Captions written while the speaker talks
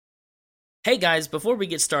Hey guys, before we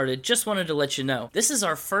get started, just wanted to let you know, this is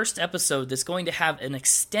our first episode that's going to have an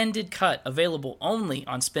extended cut available only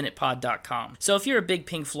on spinitpod.com. So if you're a big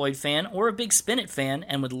Pink Floyd fan or a big Spin It fan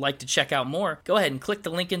and would like to check out more, go ahead and click the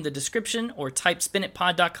link in the description or type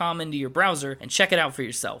spinitpod.com into your browser and check it out for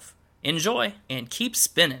yourself. Enjoy, and keep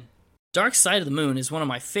spinning. Dark Side of the Moon is one of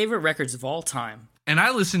my favorite records of all time. And I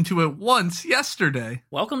listened to it once yesterday.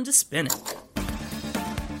 Welcome to Spin It.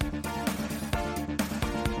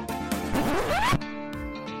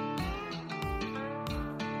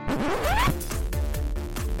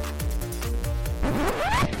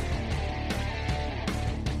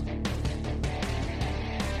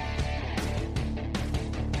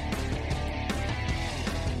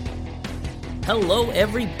 Hello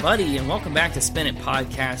everybody, and welcome back to Spin It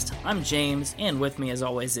Podcast. I'm James, and with me as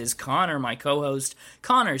always is Connor, my co-host.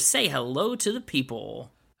 Connor, say hello to the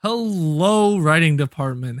people. Hello, writing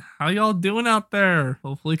department. How y'all doing out there?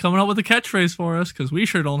 Hopefully coming up with a catchphrase for us, because we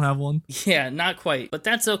sure don't have one. Yeah, not quite, but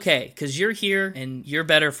that's okay, because you're here, and you're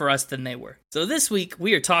better for us than they were. So this week,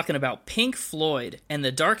 we are talking about Pink Floyd and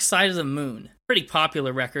the Dark Side of the Moon. Pretty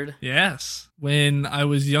popular record. Yes. When I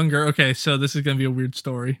was younger, okay, so this is going to be a weird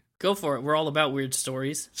story. Go for it. We're all about weird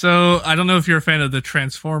stories. So, I don't know if you're a fan of the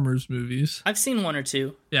Transformers movies. I've seen one or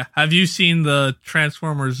two. Yeah. Have you seen the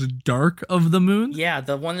Transformers Dark of the Moon? Yeah,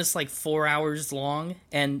 the one that's like 4 hours long,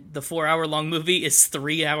 and the 4 hour long movie is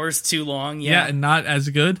 3 hours too long. Yeah, and not as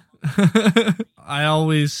good. I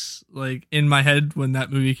always, like, in my head when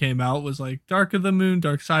that movie came out was like, Dark of the Moon,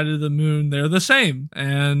 Dark Side of the Moon, they're the same.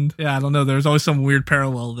 And yeah, I don't know, there's always some weird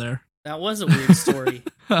parallel there. That was a weird story.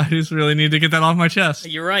 I just really need to get that off my chest.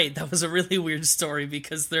 You're right. That was a really weird story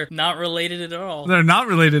because they're not related at all. They're not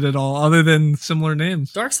related at all, other than similar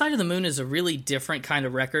names. Dark Side of the Moon is a really different kind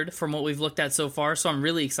of record from what we've looked at so far, so I'm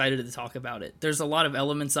really excited to talk about it. There's a lot of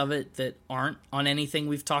elements of it that aren't on anything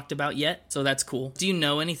we've talked about yet, so that's cool. Do you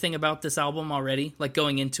know anything about this album already? Like,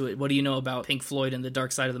 going into it, what do you know about Pink Floyd and the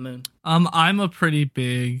Dark Side of the Moon? I'm a pretty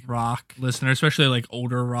big rock listener, especially like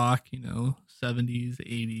older rock, 70s,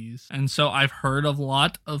 80s. And so I've heard of a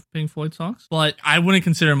lot of Pink Floyd songs, but I wouldn't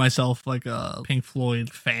consider myself like a Pink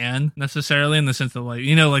Floyd fan necessarily, in the sense that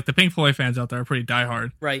like the Pink Floyd fans out there are pretty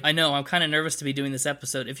diehard. Right. I know. I'm kind of nervous to be doing this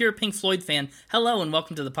episode. If you're a Pink Floyd fan, hello and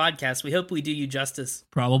welcome to the podcast. We hope we do you justice.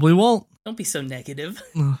 Probably won't. Don't be so negative.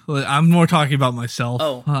 I'm more talking about myself.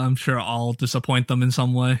 Oh. I'm sure I'll disappoint them in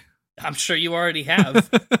some way. I'm sure you already have.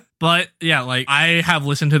 But yeah, like I have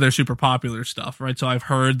listened to their super popular stuff, right? So I've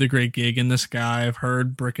heard The Great Gig in the Sky, I've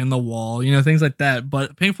heard Brick in the Wall, things like that.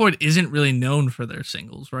 But Pink Floyd isn't really known for their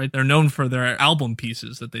singles, right? They're known for their album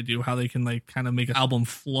pieces that they do, how they can like kind of make an album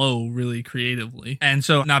flow really creatively. And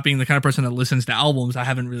so not being the kind of person that listens to albums, I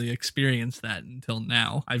haven't really experienced that until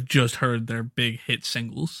now. I've just heard their big hit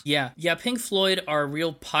singles. Yeah, Pink Floyd are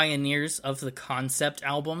real pioneers of the concept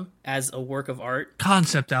album as a work of art.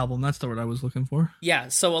 Concept album, that's the word I was looking for. Yeah,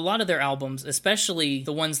 so a lot of their albums, especially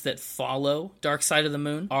the ones that follow Dark Side of the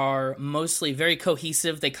Moon, are mostly very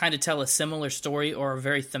cohesive. They kind of tell a similar story or are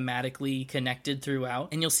very thematically connected throughout.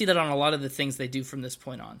 And you'll see that on a lot of the things they do from this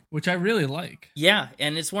point on. Which I really like. Yeah,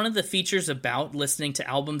 and it's one of the features about listening to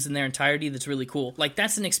albums in their entirety that's really cool. Like,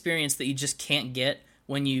 that's an experience that you just can't get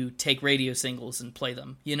when you take radio singles and play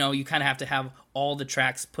them. You kind of have to have all the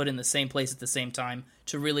tracks put in the same place at the same time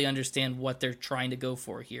to really understand what they're trying to go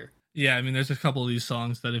for here. Yeah, I mean, there's a couple of these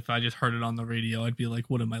songs that if I just heard it on the radio, I'd be like,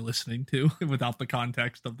 what am I listening to? Without the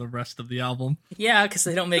context of the rest of the album. Yeah, because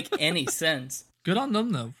they don't make any sense. Good on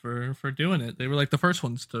them, though, for doing it. They were like the first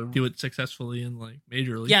ones to do it successfully and like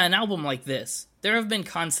majorly. Yeah, an album like this. There have been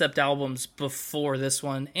concept albums before this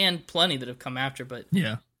one, and plenty that have come after, but...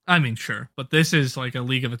 Yeah. I mean, sure, but this is like a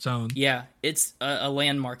league of its own. Yeah, it's a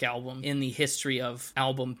landmark album in the history of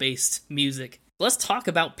album-based music. Let's talk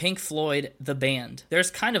about Pink Floyd, the band. There's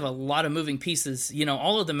kind of a lot of moving pieces.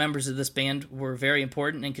 All of the members of this band were very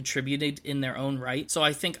important and contributed in their own right. So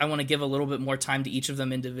I think I want to give a little bit more time to each of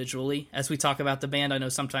them individually as we talk about the band. I know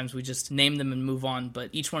sometimes we just name them and move on, but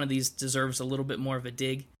each one of these deserves a little bit more of a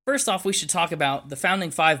dig. First off, we should talk about the founding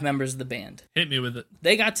 5 members of the band. Hit me with it.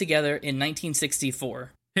 They got together in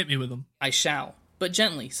 1964. Hit me with them. I shall, but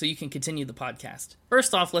gently, so you can continue the podcast.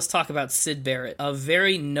 First off, let's talk about Syd Barrett, a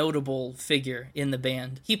very notable figure in the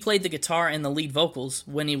band. He played the guitar and the lead vocals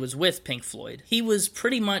when he was with Pink Floyd. He was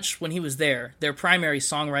pretty much, when he was there, their primary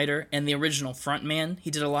songwriter and the original frontman. He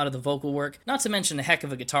did a lot of the vocal work, not to mention a heck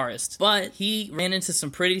of a guitarist. But he ran into some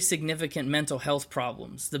pretty significant mental health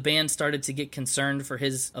problems. The band started to get concerned for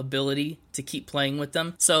his ability to keep playing with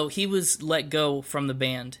them, so he was let go from the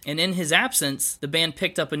band. And in his absence, the band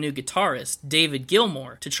picked up a new guitarist, David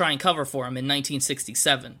Gilmour, to try and cover for him in 1967.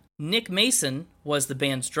 Nick Mason was the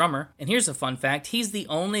band's drummer, and here's a fun fact, he's the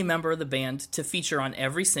only member of the band to feature on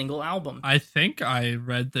every single album. I think I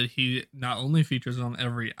read that he not only features on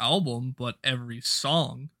every album, but every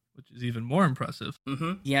song, which is even more impressive.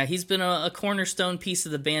 Yeah, he's been a cornerstone piece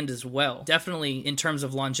of the band as well. Definitely in terms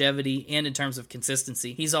of longevity and in terms of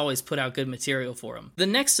consistency. He's always put out good material for him. The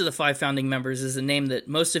next of the 5 founding members is a name that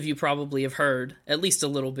most of you probably have heard, at least a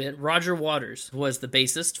little bit. Roger Waters was the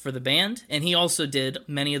bassist for the band, and he also did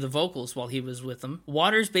many of the vocals while he was with them.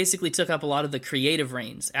 Waters basically took up a lot of the creative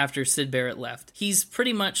reins after Syd Barrett left. He's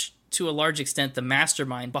pretty much, to a large extent, the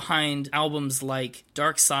mastermind behind albums like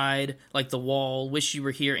Dark Side, like The Wall, Wish You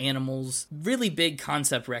Were Here, Animals, really big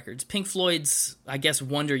concept records. Pink Floyd's, I guess,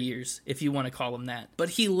 wonder years, if you want to call them that.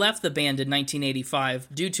 But he left the band in 1985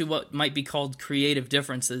 due to what might be called creative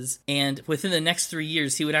differences, and within the next 3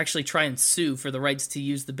 years, he would actually try and sue for the rights to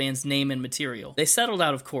use the band's name and material. They settled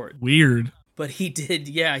out of court. Weird. But he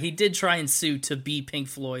did try and sue to be Pink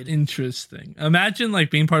Floyd. Interesting. Imagine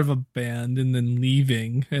like being part of a band and then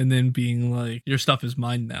leaving and then being like, your stuff is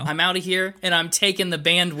mine now. I'm out of here and I'm taking the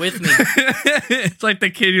band with me. It's like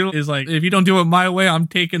the kid who is like, if you don't do it my way, I'm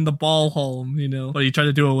taking the ball home, you know? But you try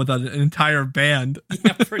to do it with an entire band.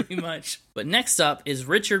 Yeah, pretty much. But next up is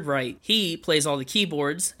Richard Wright. He plays all the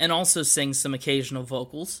keyboards and also sings some occasional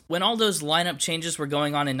vocals. When all those lineup changes were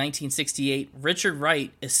going on in 1968, Richard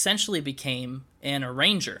Wright essentially became an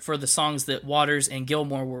arranger for the songs that Waters and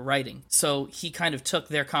Gilmour were writing. So he kind of took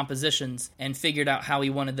their compositions and figured out how he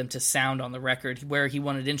wanted them to sound on the record, where he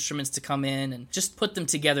wanted instruments to come in and just put them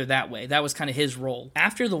together that way. That was kind of his role.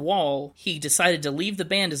 After The Wall, he decided to leave the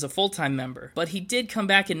band as a full-time member, but he did come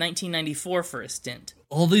back in 1994 for a stint.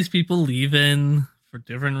 All these people leaving for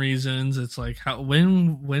different reasons. It's like,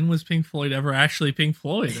 when was Pink Floyd ever actually Pink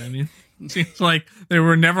Floyd? I mean, it seems like they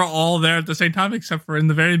were never all there at the same time, except for in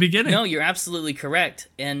the very beginning. No, you're absolutely correct.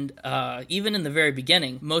 And even in the very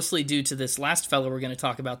beginning, mostly due to this last fellow we're going to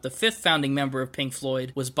talk about, the 5th founding member of Pink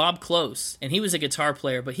Floyd was Bob Close, and he was a guitar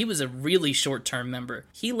player, but he was a really short-term member.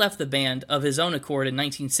 He left the band of his own accord in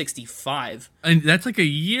 1965. And that's like a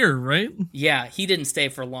year, right? Yeah, he didn't stay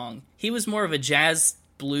for long. He was more of a jazz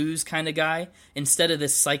blues kind of guy instead of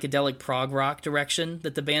this psychedelic prog rock direction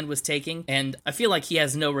that the band was taking, and I feel like he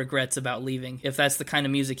has no regrets about leaving if that's the kind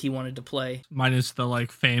of music he wanted to play. Minus the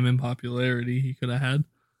like fame and popularity he could have had.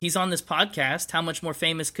 He's on this podcast. How much more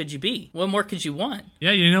famous could you be? What more could you want?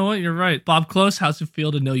 Yeah, you know what? You're right. Bob Close, how's it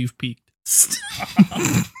feel to know you've peaked?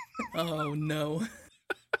 Oh no.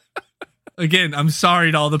 Again, I'm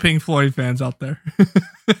sorry to all the Pink Floyd fans out there.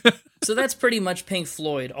 So that's pretty much Pink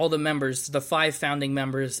Floyd, all the members, the 5 founding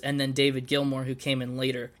members, and then David Gilmour, who came in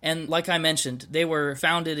later. And like I mentioned, they were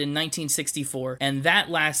founded in 1964, and that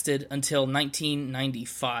lasted until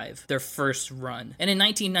 1995, their first run. And in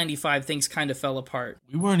 1995, things kind of fell apart.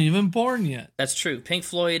 We weren't even born yet. That's true. Pink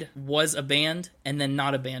Floyd was a band, and then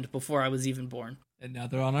not a band before I was even born. And now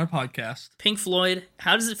they're on our podcast. Pink Floyd,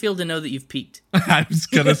 how does it feel to know that you've peaked? I was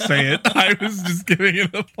going to say it. I was just giving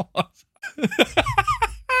it a pause.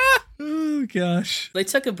 Oh, gosh. They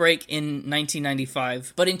took a break in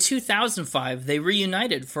 1995, but in 2005, they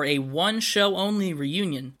reunited for a one-show-only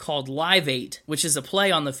reunion called Live 8, which is a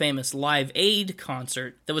play on the famous Live Aid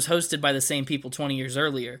concert that was hosted by the same people 20 years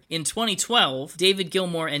earlier. In 2012, David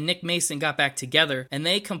Gilmour and Nick Mason got back together, and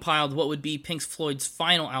they compiled what would be Pink Floyd's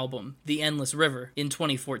final album, The Endless River, in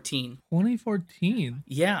 2014. 2014?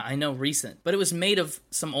 Yeah, I know, recent. But it was made of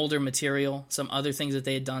some older material, some other things that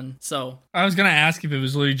they had done, so... I was going to ask if it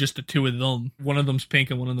was literally just the 2 of them. One of them's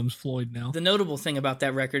Pink and one of them's Floyd now. The notable thing about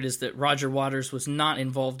that record is that Roger Waters was not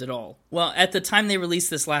involved at all. Well, at the time they released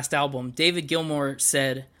this last album, David Gilmour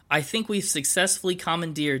said, "I think we've successfully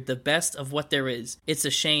commandeered the best of what there is. It's a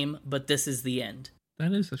shame, but this is the end."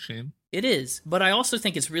 That is a shame. It is, but I also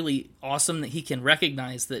think it's really awesome that he can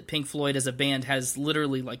recognize that Pink Floyd as a band has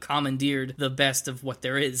literally like commandeered the best of what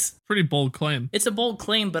there is. Pretty bold claim. It's a bold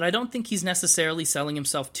claim, but I don't think he's necessarily selling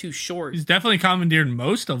himself too short. He's definitely commandeered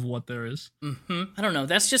most of what there is. I don't know.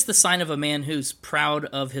 That's just the sign of a man who's proud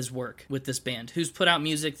of his work with this band, who's put out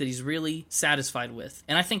music that he's really satisfied with.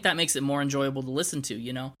 And I think that makes it more enjoyable to listen to,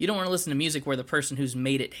 you know? You don't want to listen to music where the person who's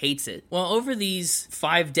made it hates it. Well, over these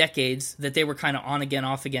 5 decades that they were kind of on again,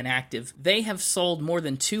 off again active, they have sold more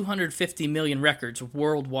than 250 million records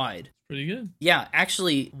worldwide. Pretty good. Yeah,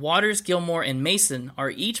 actually, Waters, Gilmour, and Mason are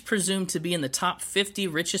each presumed to be in the top 50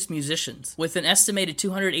 richest musicians, with an estimated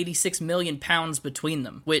 286 million pounds between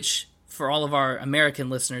them, which, for all of our American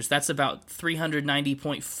listeners, that's about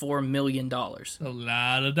 $390.4 million. A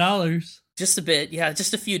lot of dollars. Just a bit, yeah,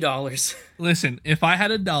 just a few dollars. Listen, if I had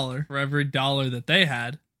 $1 for every dollar that they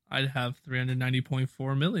had, I'd have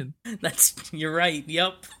 390.4 million. You're right,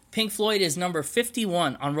 yep. Pink Floyd is number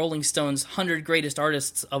 51 on Rolling Stone's 100 Greatest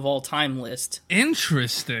Artists of All Time list.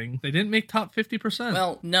 Interesting. They didn't make top 50%.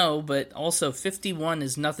 Well, no, but also 51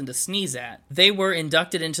 is nothing to sneeze at. They were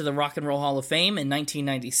inducted into the Rock and Roll Hall of Fame in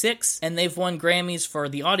 1996, and they've won Grammys for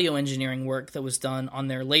the audio engineering work that was done on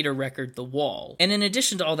their later record, The Wall. And in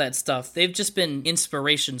addition to all that stuff, they've just been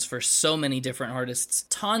inspirations for so many different artists.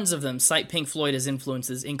 Tons of them cite Pink Floyd as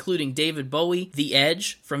influences, including David Bowie, The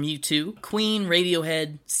Edge from U2, Queen,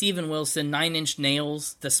 Radiohead, Steven Wilson, Nine Inch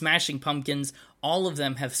Nails, The Smashing Pumpkins. All of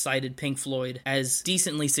them have cited Pink Floyd as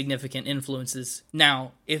decently significant influences.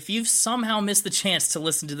 Now, if you've somehow missed the chance to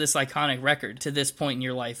listen to this iconic record to this point in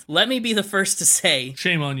your life, let me be the first to say...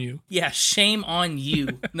 Shame on you. Yeah, shame on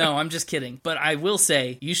you. No, I'm just kidding. But I will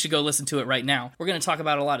say, you should go listen to it right now. We're going to talk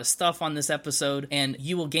about a lot of stuff on this episode, and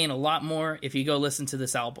you will gain a lot more if you go listen to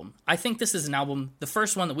this album. I think this is an album, the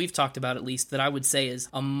first one that we've talked about at least, that I would say is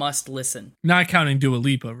a must-listen. Not counting Dua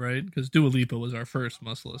Lipa, right? Because Dua Lipa was our first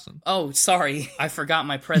must-listen. Oh, sorry. I forgot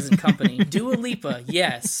my present company. Dua Lipa,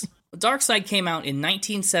 yes. Dark Side came out in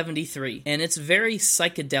 1973, and it's very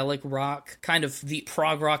psychedelic rock, kind of the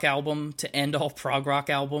prog rock album to end all prog rock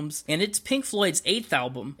albums. And it's Pink Floyd's 8th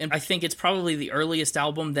album, and I think it's probably the earliest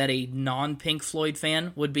album that a non-Pink Floyd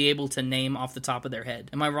fan would be able to name off the top of their head.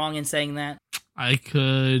 Am I wrong in saying that? I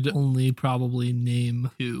could only probably name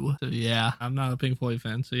 2. So yeah, I'm not a Pink Floyd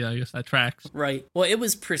fan, so yeah, I guess that tracks. Right. Well, it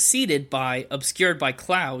was preceded by Obscured by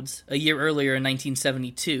Clouds a year earlier in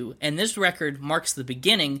 1972, and this record marks the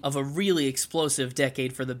beginning of a really explosive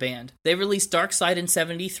decade for the band. They released Dark Side in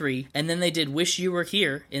 73, and then they did Wish You Were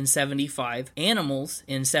Here in 75, Animals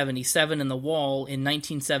in 77, and The Wall in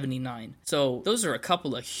 1979. So those are a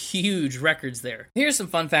couple of huge records there. Here's some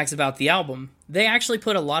fun facts about the album. They actually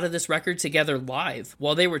put a lot of this record together live.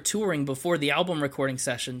 While they were touring before the album recording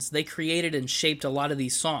sessions, they created and shaped a lot of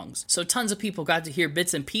these songs. So tons of people got to hear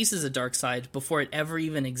bits and pieces of Dark Side before it ever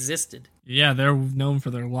even existed. Yeah, they're known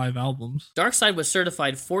for their live albums. Dark Side was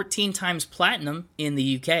certified 14 times platinum in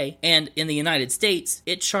the UK, and in the United States,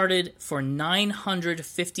 it charted for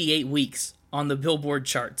 958 weeks on the Billboard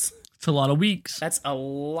charts. It's a lot of weeks. That's a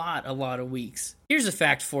lot of weeks. Here's a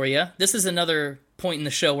fact for you. This is another point in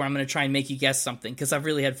the show where I'm going to try and make you guess something, because I've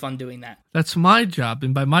really had fun doing that. That's my job,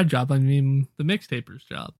 and by my job, I mean the mixtaper's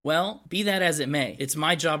job. Well, be that as it may, it's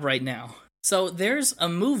my job right now. So there's a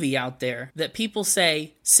movie out there that people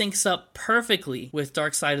say syncs up perfectly with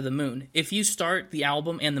Dark Side of the Moon. If you start the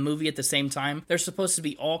album and the movie at the same time, there's supposed to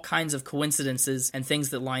be all kinds of coincidences and things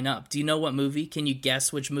that line up. Do you know what movie? Can you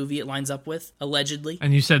guess which movie it lines up with, allegedly?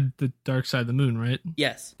 And you said the Dark Side of the Moon, right?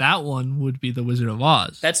 Yes. That one would be The Wizard of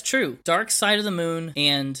Oz. That's true. Dark Side of the Moon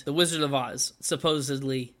and The Wizard of Oz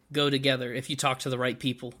supposedly go together if you talk to the right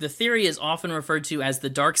people. The theory is often referred to as the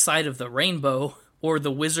Dark Side of the Rainbow, or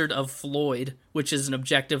The Wizard of Floyd, which is an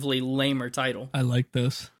objectively lamer title. I like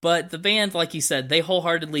this. But the band, like you said, they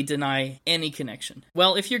wholeheartedly deny any connection.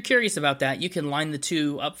 Well, if you're curious about that, you can line the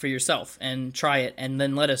two up for yourself and try it, and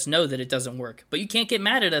then let us know that it doesn't work. But you can't get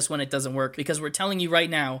mad at us when it doesn't work, because we're telling you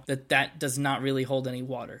right now that that does not really hold any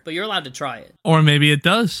water. But you're allowed to try it. Or maybe it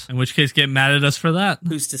does, in which case get mad at us for that.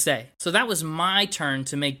 Who's to say? So that was my turn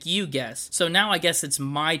to make you guess. So now I guess it's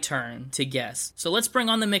my turn to guess. So let's bring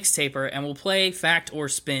on the mixtaper, and we'll play Fact or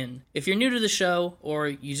Spin. If you're new to the show, or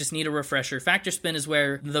you just need a refresher, Fact or Spin is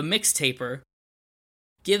where the mixtaper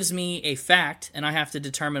gives me a fact, and I have to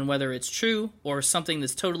determine whether it's true or something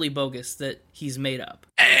that's totally bogus that he's made up.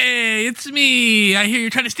 Hey, it's me! I hear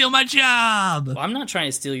you're trying to steal my job! Well, I'm not trying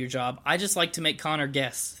to steal your job. I just like to make Connor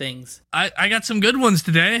guess things. I got some good ones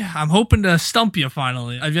today. I'm hoping to stump you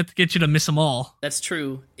finally. I've yet to get you to miss them all. That's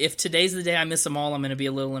true. If today's the day I miss them all, I'm going to be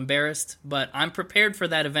a little embarrassed, but I'm prepared for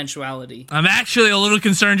that eventuality. I'm actually a little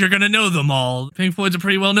concerned you're going to know them all. Pink Floyd's a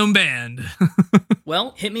pretty well-known band.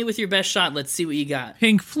 Well, hit me with your best shot. Let's see what you got.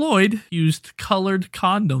 Pink Floyd used colored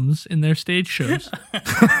condoms in their stage shows.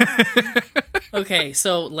 Okay,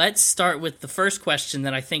 so let's start with the first question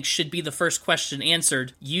that I think should be the first question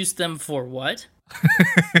answered. Used them for what?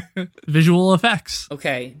 Visual effects.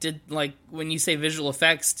 Okay, when you say visual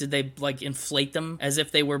effects, did they, inflate them as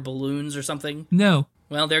if they were balloons or something? No.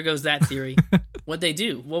 Well, there goes that theory. What'd they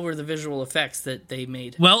do? What were the visual effects that they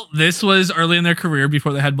made? Well, this was early in their career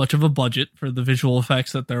before they had much of a budget for the visual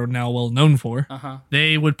effects that they're now well known for. Uh-huh.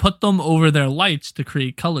 They would put them over their lights to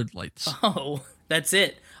create colored lights. Oh, that's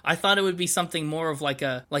it. I thought it would be something more of like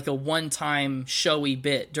a one-time showy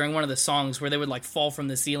bit during one of the songs where they would fall from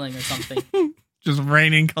the ceiling or something. Just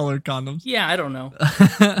raining colored condoms. Yeah, I don't know.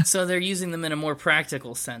 So they're using them in a more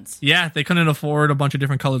practical sense. Yeah, they couldn't afford a bunch of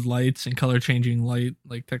different colored lights and color changing light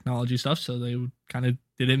technology stuff, so they would kind of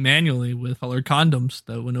did it manually with colored condoms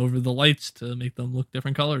that went over the lights to make them look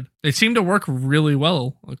different colored. They seemed to work really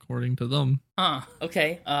well, according to them.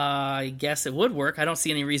 Okay. I guess it would work. I don't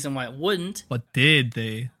see any reason why it wouldn't. But did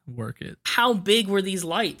they work it? How big were these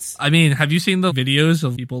lights? I mean, have you seen the videos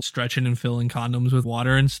of people stretching and filling condoms with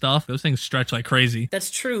water and stuff? Those things stretch like crazy.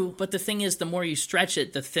 That's true, but the thing is, the more you stretch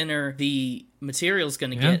it, the thinner the material's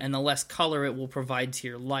going to get, and the less color it will provide to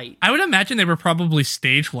your light. I would imagine they were probably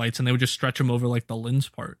stage lights, and they would just stretch them over like the lens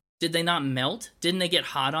part. Did they not melt? Didn't they get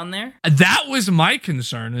hot on there? That was my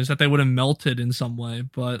concern, is that they would have melted in some way,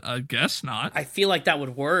 but I guess not. I feel like that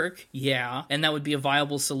would work, yeah, and that would be a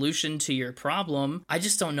viable solution to your problem. I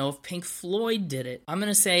just don't know if Pink Floyd did it. I'm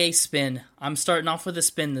going to say spin. I'm starting off with a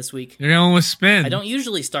spin this week. You're going with spin. I don't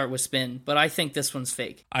usually start with spin, but I think this one's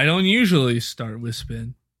fake. I don't usually start with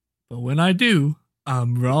spin, but when I do,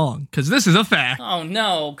 I'm wrong, because this is a fact. Oh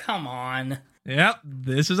no, come on. Yep,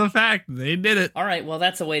 this is a fact. They did it. All right, well,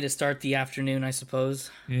 that's a way to start the afternoon, I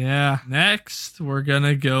suppose. Yeah. Next, we're going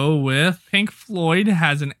to go with Pink Floyd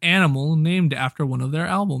has an animal named after one of their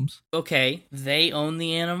albums. Okay, they own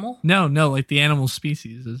the animal? No, like the animal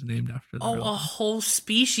species is named after their album. A whole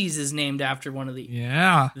species is named after one of these.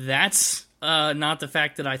 Yeah. That's not the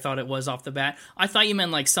fact that I thought it was off the bat. I thought you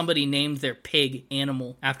meant like somebody named their pig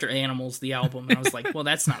Animal after Animals, the album. And I was like, well,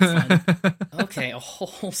 that's not fun. Okay, a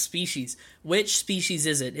whole species. Which species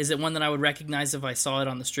is it? Is it one that I would recognize if I saw it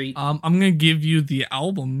on the street? I'm going to give you the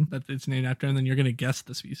album that it's named after, and then you're going to guess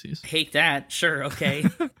the species. Hate that. Sure, okay.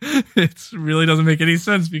 It really doesn't make any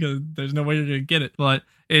sense because there's no way you're going to get it. But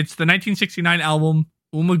it's the 1969 album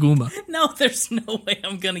Ummagumma. No, there's no way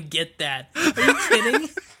I'm going to get that. Are you kidding?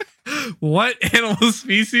 What animal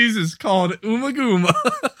species is called Ummagumma?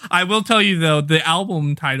 I will tell you, though, the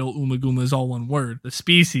album title Ummagumma is all one word. The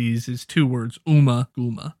species is two words,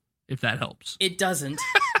 Ummagumma, if that helps. It doesn't.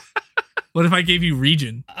 What if I gave you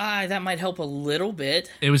region? That might help a little bit.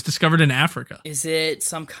 It was discovered in Africa. Is it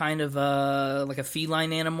some kind of like a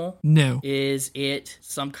feline animal? No. Is it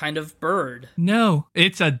some kind of bird? No.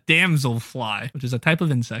 It's a damselfly, which is a type of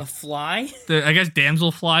insect. A fly? I guess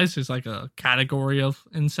damselflies is like a category of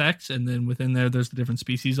insects, and then within there's the different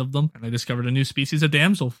species of them. And they discovered a new species of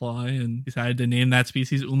damselfly and decided to name that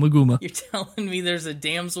species Ummagumma. You're telling me there's a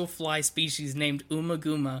damselfly species named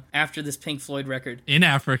Ummagumma after this Pink Floyd record? In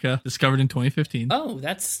Africa, discovered in 2015. Oh,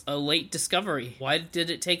 that's a late discovery. Why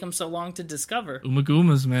did it take them so long to discover?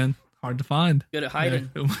 Ummagummas, man. Hard to find. Good at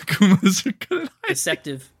hiding. Yeah, Ummagummas are good at hiding.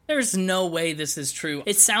 Deceptive. There's no way this is true.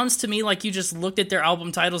 It sounds to me like you just looked at their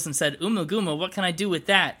album titles and said, Ummagumma, what can I do with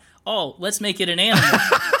that? Oh, let's make it an animal.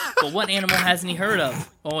 But what animal hasn't he heard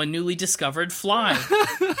of? Oh, a newly discovered fly.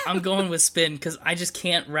 I'm going with spin because I just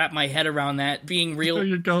can't wrap my head around that being real. So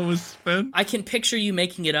you're going with spin? I can picture you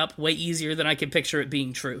making it up way easier than I can picture it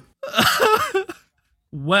being true.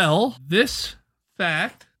 Well, this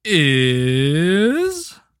fact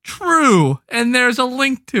is true, and there's a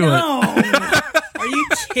link to it. No! Are you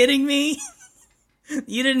kidding me?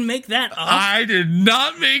 You didn't make that up? I did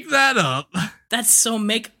not make that up. That's so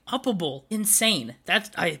make-upable. Insane.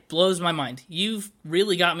 That blows my mind. You've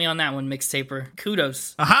really got me on that one, Mixtaper.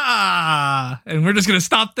 Kudos. Aha! And we're just going to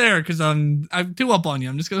stop there because I'm too up on you.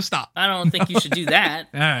 I'm just going to stop. I don't think you should do that.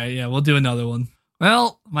 All right, yeah, we'll do another one.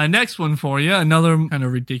 Well, my next one for you, another kind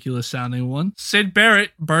of ridiculous sounding one. Syd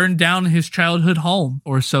Barrett burned down his childhood home,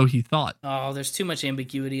 or so he thought. Oh, there's too much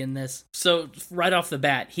ambiguity in this. So, right off the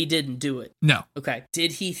bat, he didn't do it. No. Okay.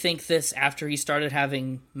 Did he think this after he started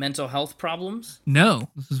having mental health problems? No.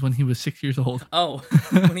 This is when he was 6 years old. Oh,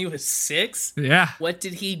 when he was 6? Yeah. What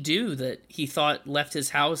did he do that he thought left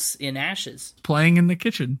his house in ashes? Playing in the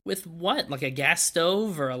kitchen. With what? Like a gas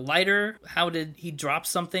stove or a lighter? How did he drop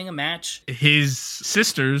something? A match? His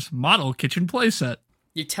sister's model kitchen playset.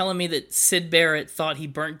 You're telling me that Syd Barrett thought he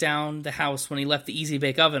burnt down the house when he left the Easy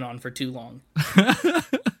Bake Oven on for too long?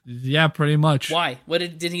 Yeah, pretty much. Why?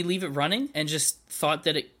 Did he leave it running and just thought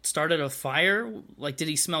that it started a fire? Like, did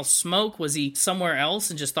he smell smoke? Was he somewhere else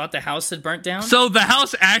and just thought the house had burnt down? So the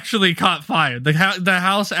house actually caught fire. The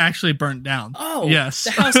house actually burnt down. Oh, yes.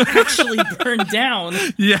 The house actually burned down.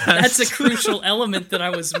 Yes. That's a crucial element that I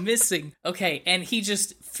was missing. Okay, and he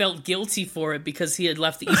just felt guilty for it because he had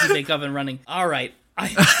left the Easy Bake Oven running. All right.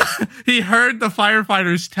 He heard the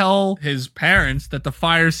firefighters tell his parents that the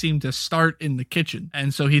fire seemed to start in the kitchen,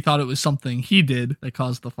 and so he thought it was something he did that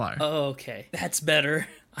caused the fire. Okay, that's better.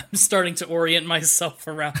 I'm starting to orient myself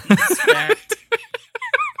around this fact.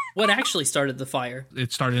 What actually started the fire?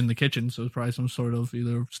 It started in the kitchen, so it's probably some sort of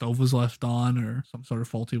either stove was left on or some sort of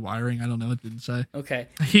faulty wiring. I don't know. It didn't say. Okay.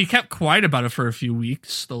 He kept quiet about it for a few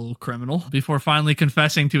weeks, the little criminal, before finally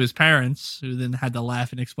confessing to his parents, who then had to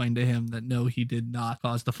laugh and explain to him that no, he did not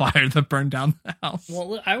cause the fire that burned down the house.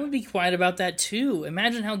 Well, I would be quiet about that too.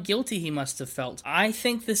 Imagine how guilty he must have felt. I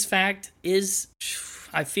think this fact is...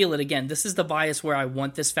 I feel it again. This is the bias where I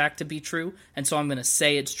want this fact to be true, and so I'm going to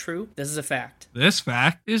say it's true. This is a fact. This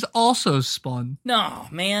fact is also spun. No,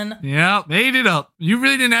 man. Yeah, made it up. You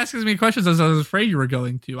really didn't ask as many questions as I was afraid you were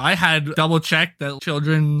going to. I had double-checked that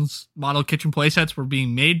children's model kitchen playsets were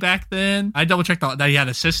being made back then. I double-checked that he had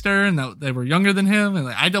a sister and that they were younger than him, and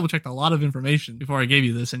I double-checked a lot of information before I gave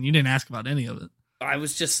you this, and you didn't ask about any of it. I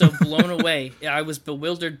was just so blown away. I was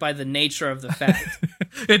bewildered by the nature of the fact.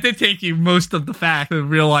 It did take you most of the fact to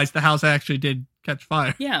realize the house actually did catch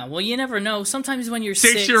fire. Yeah, well, you never know. Sometimes when you're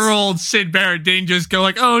 6-year-old Sid Barrett didn't just go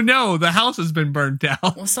like, oh no, the house has been burned down.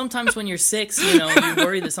 Well, sometimes when you're 6, you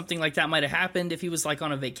worry that something like that might have happened if he was like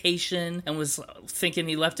on a vacation and was thinking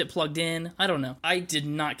he left it plugged in. I don't know. I did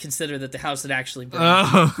not consider that the house had actually burned.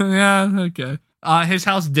 Oh, yeah, okay. His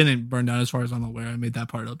house didn't burn down as far as I'm aware. I made that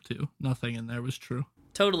part up too. Nothing in there was true.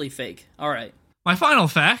 Totally fake. All right. My final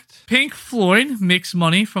fact, Pink Floyd makes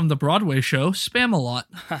money from the Broadway show Spamalot.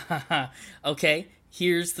 Okay,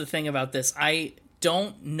 here's the thing about this. I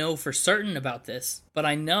don't know for certain about this, but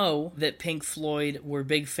I know that Pink Floyd were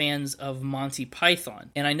big fans of Monty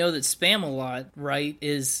Python. And I know that Spamalot, right,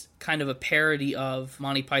 is kind of a parody of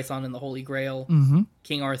Monty Python and the Holy Grail,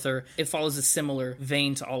 King Arthur. It follows a similar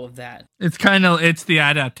vein to all of that. It's the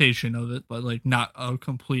adaptation of it, but like not a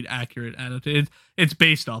complete accurate adaptation. It's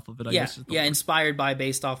based off of it, I guess. Yeah, inspired by,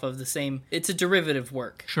 based off of the same. It's a derivative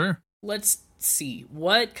work. Sure. Let's see.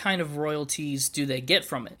 What kind of royalties do they get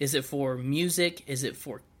from it? Is it for music? Is it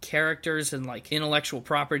for characters and like intellectual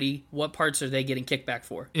property? What parts are they getting kickback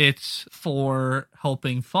for? It's for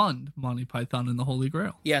helping fund Monty Python and the Holy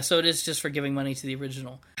Grail. Yeah, so it is just for giving money to the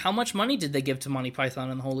original. How much money did they give to Monty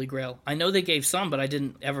Python and the Holy Grail? I know they gave some, but I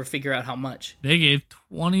didn't ever figure out how much. They gave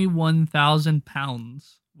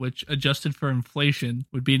 £21,000, which adjusted for inflation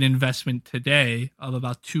would be an investment today of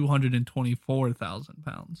about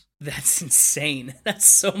 £224,000. That's insane. That's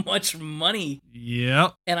so much money.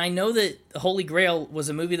 Yep. And I know that The Holy Grail was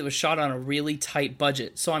a movie that was shot on a really tight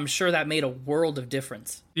budget, so I'm sure that made a world of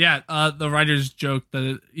difference. Yeah, the writers joked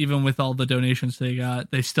that even with all the donations they got,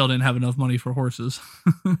 they still didn't have enough money for horses.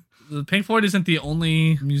 The Pink Floyd isn't the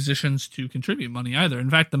only musicians to contribute money either. In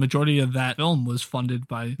fact, the majority of that film was funded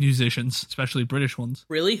by musicians, especially British ones.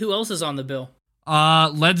 Really? Who else is on the bill?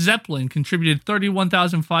 Led Zeppelin contributed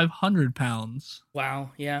 £31,500.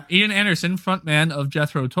 Wow, yeah. Ian Anderson, frontman of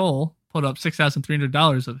Jethro Tull, put up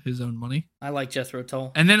 $6,300 of his own money. I like Jethro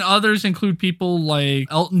Tull. And then others include people like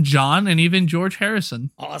Elton John and even George Harrison.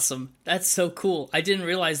 Awesome. That's so cool. I didn't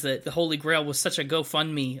realize that the Holy Grail was such a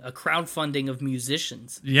GoFundMe, a crowdfunding of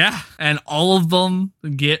musicians. Yeah, and all of them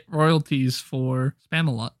get royalties for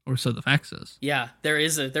Spamalot, or so the fact says. Yeah, there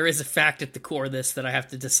is a fact at the core of this that I have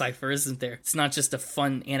to decipher, isn't there? It's not just a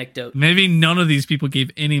fun anecdote. Maybe none of these people gave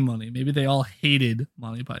any money. Maybe they all hated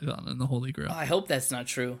Monty Python and the Holy Grail. I hope that's not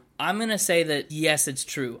true. I'm going to say that, yes, it's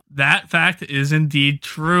true. That fact is indeed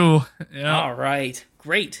true. Yep. All right.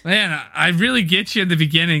 Great. Man, I really get you in the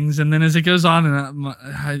beginnings, and then as it goes on,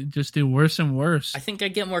 I just do worse and worse. I think I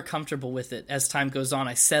get more comfortable with it as time goes on.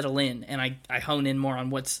 I settle in, and I hone in more on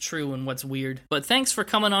what's true and what's weird. But thanks for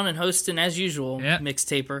coming on and hosting, as usual,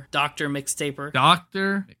 Mixtaper. Dr. Mixtaper.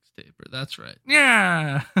 Dr. Mixtaper, that's right.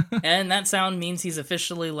 Yeah! And that sound means he's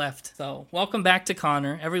officially left. So, welcome back to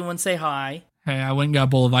Connor. Everyone say hi. Hey, I went and got a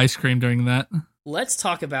bowl of ice cream during that. Let's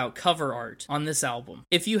talk about cover art on this album.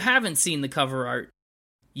 If you haven't seen the cover art,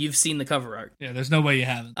 you've seen the cover art. Yeah, there's no way you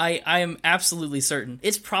haven't. I am absolutely certain.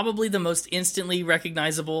 It's probably the most instantly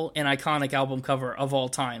recognizable and iconic album cover of all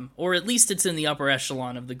time. Or at least it's in the upper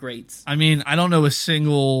echelon of the greats. I mean, I don't know a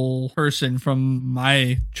single person from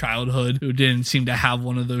my childhood who didn't seem to have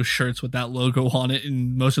one of those shirts with that logo on it,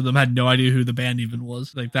 and most of them had no idea who the band even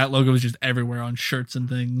was. Like, that logo was just everywhere on shirts and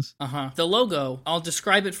things. The logo, I'll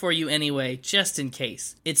describe it for you anyway, just in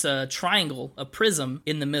case. It's a triangle, a prism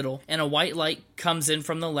in the middle, and a white light comes in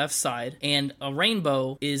from the left side, and a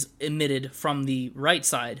rainbow is emitted from the right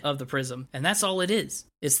side of the prism, and that's all it is.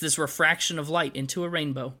 It's this refraction of light into a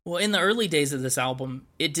rainbow. Well, in the early days of this album,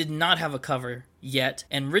 it did not have a cover yet,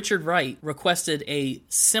 and Richard Wright requested a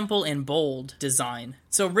simple and bold design.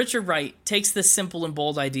 So Richard Wright takes this simple and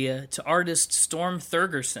bold idea to artist Storm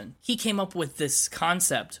Thorgerson. He came up with this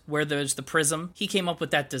concept where there's the prism. He came up with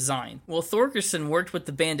that design. Well, Thorgerson worked with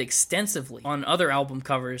the band extensively on other album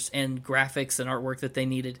covers and graphics and artwork that they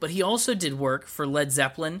needed, but he also did work for Led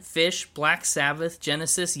Zeppelin, Phish, Black Sabbath,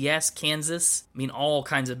 Genesis, Yes, Kansas, all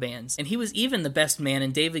kinds of bands. And he was even the best man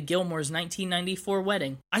in David Gilmour's 1994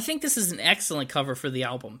 Wedding. I think this is an excellent cover for the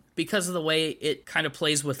album because of the way it kind of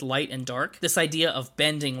plays with light and dark. This idea of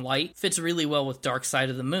bending light fits really well with Dark Side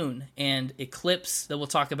of the Moon and Eclipse that we'll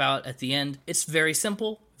talk about at the end. It's very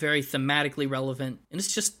simple, very thematically relevant, and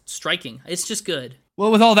it's just striking. It's just good.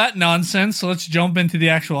 Well, with all that nonsense, let's jump into the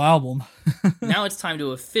actual album. Now it's time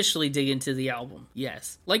to officially dig into the album.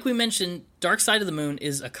 Yes. Like we mentioned, Dark Side of the Moon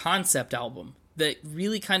is a concept album that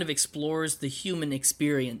really kind of explores the human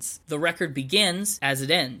experience. The record begins as it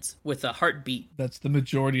ends, with a heartbeat. That's the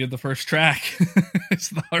majority of the first track. It's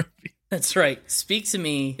the heartbeat. That's right. Speak to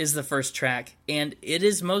Me is the first track, and it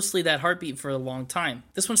is mostly that heartbeat for a long time.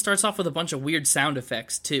 This one starts off with a bunch of weird sound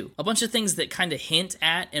effects, too. A bunch of things that kind of hint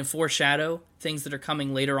at and foreshadow things that are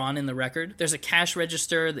coming later on in the record. There's a cash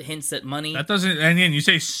register that hints at money. That doesn't, and again, you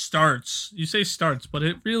say starts, but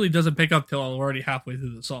it really doesn't pick up till already halfway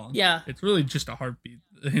through the song. Yeah. It's really just a heartbeat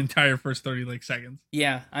the entire first 30 seconds.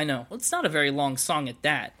 Yeah, I know. Well, it's not a very long song at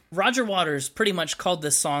that. Roger Waters pretty much called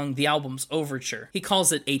this song the album's overture. He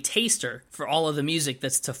calls it a taster for all of the music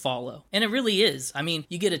that's to follow. And it really is. I mean,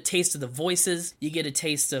 you get a taste of the voices, you get a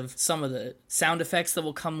taste of some of the sound effects that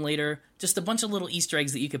will come later, just a bunch of little Easter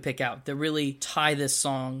eggs that you could pick out that really tie this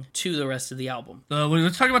song to the rest of the album.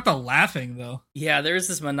 Let's talk about the laughing, though. Yeah, there's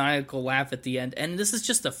this maniacal laugh at the end, and this is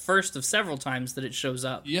just the first of several times that it shows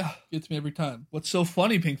up. Yeah, gets me every time. What's so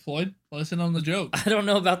funny, Pink Floyd? Listen on the joke. I don't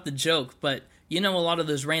know about the joke, but you know, a lot of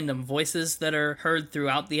those random voices that are heard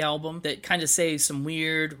throughout the album that kind of say some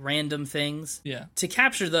weird, random things. Yeah. To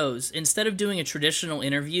capture those, instead of doing a traditional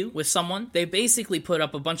interview with someone, they basically put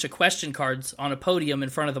up a bunch of question cards on a podium in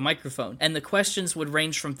front of the microphone. And the questions would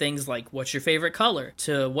range from things like, what's your favorite color?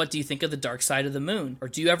 To what do you think of the Dark Side of the Moon? Or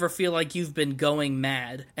do you ever feel like you've been going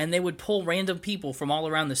mad? And they would pull random people from all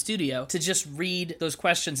around the studio to just read those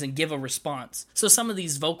questions and give a response. So some of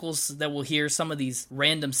these vocals that we'll hear, some of these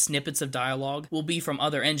random snippets of dialogue, will be from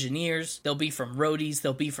other engineers, they'll be from roadies,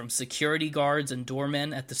 they'll be from security guards and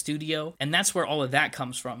doormen at the studio, and that's where all of that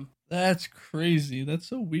comes from. That's crazy. That's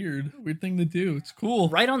so weird. Weird thing to do. It's cool.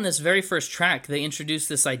 Right on this very first track, they introduce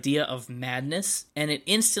this idea of madness, and it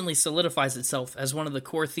instantly solidifies itself as one of the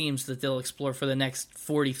core themes that they'll explore for the next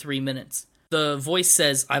 43 minutes. The voice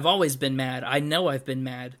says, I've always been mad. I know I've been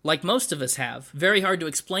mad. Like most of us have. Very hard to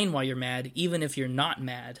explain why you're mad, even if you're not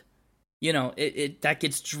mad. You know, that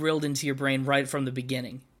gets drilled into your brain right from the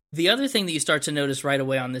beginning. The other thing that you start to notice right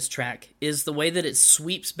away on this track is the way that it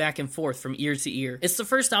sweeps back and forth from ear to ear. It's the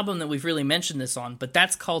first album that we've really mentioned this on, but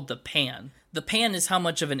that's called the pan. The pan is how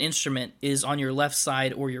much of an instrument is on your left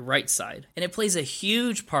side or your right side, and it plays a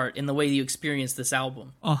huge part in the way you experience this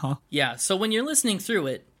album. Uh-huh. Yeah, so when you're listening through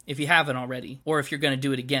it, if you haven't already, or if you're going to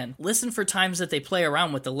do it again, listen for times that they play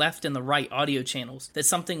around with the left and the right audio channels, that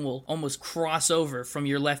something will almost cross over from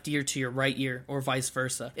your left ear to your right ear, or vice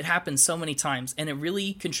versa. It happens so many times, and it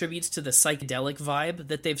really contributes to the psychedelic vibe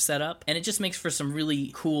that they've set up, and it just makes for some really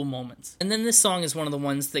cool moments. And then this song is one of the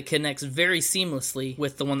ones that connects very seamlessly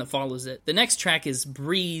with the one that follows it. The next track is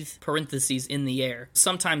Breathe, parentheses, in the Air.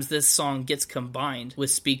 Sometimes this song gets combined with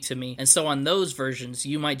Speak to Me, and so on those versions,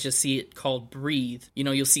 you might just see it called Breathe. You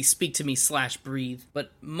know, you'll see Speak to Me / Breathe,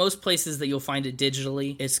 but most places that you'll find it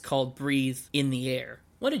digitally, it's called Breathe in the Air.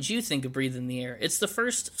 What did you think of Breathe in the Air? It's the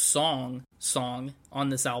first song on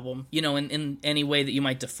this album, you know, in any way that you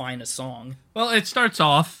might define a song. Well, it starts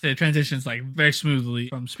off, it transitions very smoothly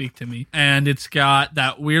from Speak to Me, and it's got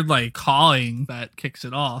that weird calling that kicks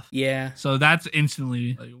it off. Yeah. So that's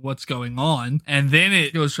instantly what's going on, and then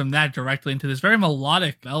it goes from that directly into this very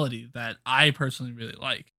melodic melody that I personally really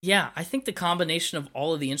like. Yeah, I think the combination of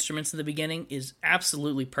all of the instruments in the beginning is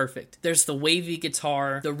absolutely perfect. There's the wavy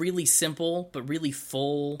guitar, the really simple but really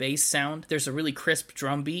full bass sound. There's a really crisp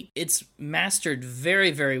drum beat. It's mastered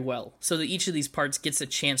very, very well so that each of these parts gets a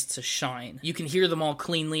chance to shine. You can hear them all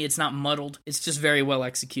cleanly. It's not muddled. It's just very well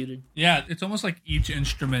executed. Yeah, it's almost like each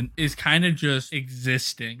instrument is kind of just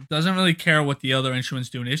existing. Doesn't really care what the other instrument's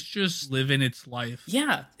doing. It's just living its life.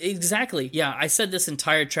 Yeah, exactly. Yeah, I said this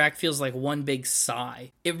entire track feels like one big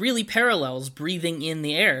sigh. It really parallels Breathing in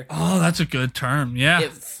the Air. Oh, that's a good term. Yeah.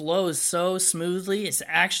 It flows so smoothly. It's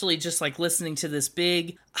actually just like listening to this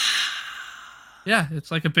big Yeah,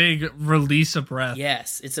 it's like a big release of breath.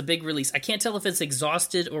 Yes, it's a big release. I can't tell if it's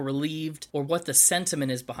exhausted or relieved or what the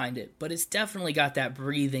sentiment is behind it, but it's definitely got that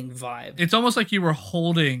breathing vibe. It's almost like you were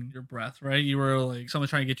holding your breath, right? You were like someone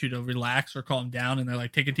trying to get you to relax or calm down, and they're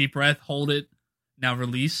like, take a deep breath, hold it, now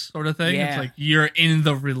release, sort of thing. Yeah. It's like you're in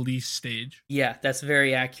the release stage. Yeah, that's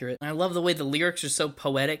very accurate. I love the way the lyrics are so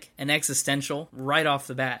poetic and existential right off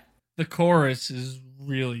the bat. The chorus is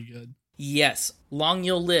really good. Yes, long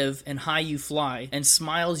you'll live and high you fly, and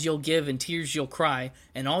smiles you'll give and tears you'll cry,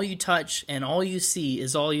 and all you touch and all you see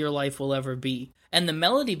is all your life will ever be. And the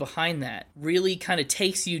melody behind that really kind of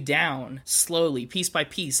takes you down slowly, piece by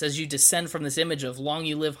piece, as you descend from this image of long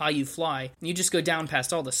you live, high you fly. And you just go down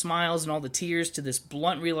past all the smiles and all the tears to this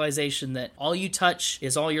blunt realization that all you touch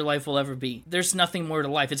is all your life will ever be. There's nothing more to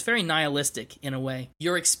life. It's very nihilistic in a way.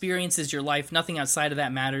 Your experience is your life. Nothing outside of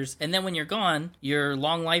that matters. And then when you're gone, your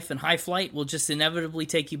long life and high flight will just inevitably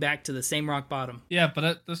take you back to the same rock bottom. Yeah, but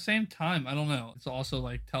at the same time, I don't know. It's also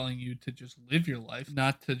like telling you to just live your life,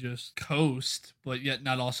 not to just coast, but yet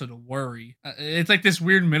not also to worry. It's like this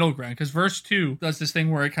weird middle ground, because verse 2 does this thing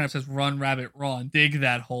where it kind of says, run, rabbit, run, dig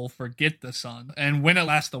that hole, forget the sun. And when at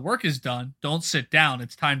last the work is done, don't sit down.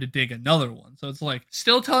 It's time to dig another one. So it's like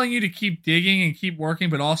still telling you to keep digging and keep working,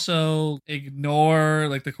 but also ignore,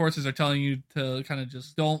 like the courses are telling you to kind of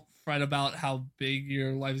just don't fret about how big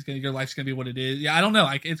your life's gonna be what it is. Yeah, I don't know.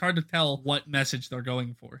 It's hard to tell what message they're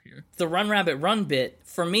going for here. The run rabbit run bit,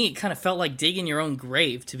 for me, it kind of felt like digging your own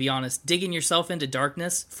grave, to be honest. Digging yourself into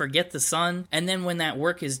darkness, forget the sun, and then when that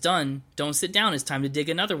work is done, don't sit down. It's time to dig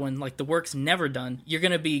another one. Like, the work's never done. You're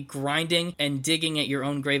gonna be grinding and digging at your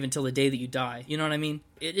own grave until the day that you die. You know what I mean?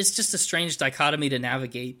 It's just a strange dichotomy to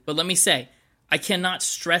navigate. But let me say, I cannot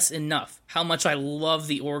stress enough how much I love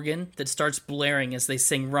the organ that starts blaring as they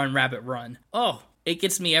sing Run, Rabbit, Run. Oh, it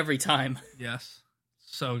gets me every time. Yes.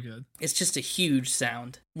 So good. It's just a huge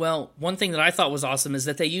sound. Well, one thing that I thought was awesome is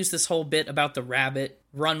that they use this whole bit about the rabbit,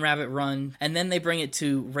 rabbit, run, and then they bring it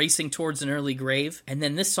to racing towards an early grave, and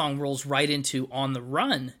then this song rolls right into On the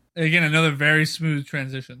Run. Again, another very smooth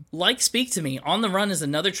transition. Like Speak to Me, On the Run is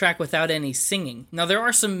another track without any singing. Now, there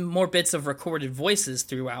are some more bits of recorded voices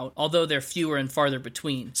throughout, although they're fewer and farther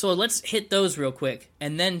between. So let's hit those real quick,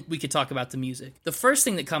 and then we could talk about the music. The first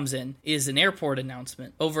thing that comes in is an airport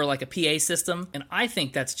announcement over like a PA system, and I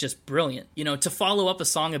think that's just brilliant. You know, to follow up a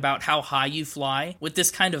song about how high you fly with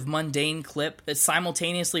this kind of mundane clip that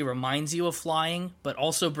simultaneously reminds you of flying, but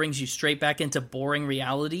also brings you straight back into boring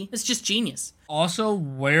reality, it's just genius. Also,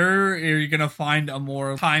 where are you going to find a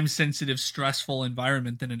more time-sensitive, stressful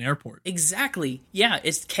environment than an airport? Exactly. Yeah,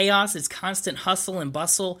 it's chaos, it's constant hustle and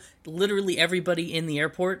bustle. Literally everybody in the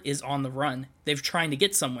airport is on the run. They're trying to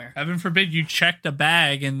get somewhere. Heaven forbid you checked a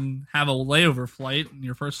bag and have a layover flight and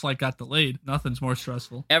your first flight got delayed. Nothing's more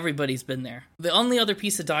stressful. Everybody's been there. The only other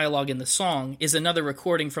piece of dialogue in the song is another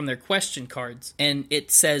recording from their question cards. And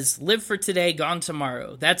it says, live for today, gone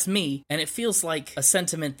tomorrow. That's me. And it feels like a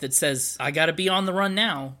sentiment that says, I gotta be on the run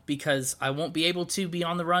now because I won't be able to be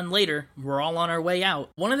on the run later. We're all on our way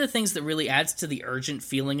out. One of the things that really adds to the urgent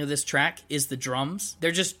feeling of this track is the drums.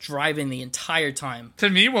 They're just driving the entire time. To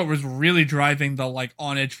me, what was really driving the like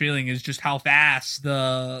on edge feeling is just how fast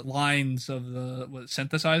the lines of the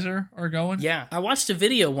synthesizer are going. Yeah, I watched a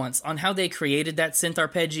video once on how they created that synth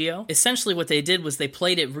arpeggio. Essentially what they did was they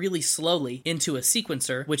played it really slowly into a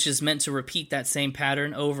sequencer, which is meant to repeat that same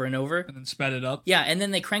pattern over and over. And then sped it up. Yeah, and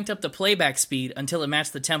then they cranked up the playback speed until it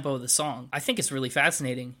matched the tempo of the song. I think it's really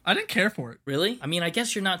fascinating. I didn't care for it. Really? I mean, I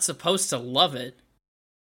guess you're not supposed to love it.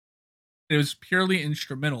 It was purely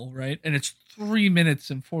instrumental, right? And it's 3 minutes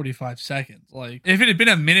and 45 seconds. Like, if it had been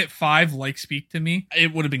a minute 5, like Speak to Me,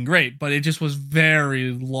 it would have been great, but it just was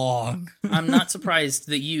very long. I'm not surprised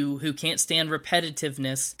that you, who can't stand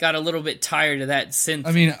repetitiveness, got a little bit tired of that synth.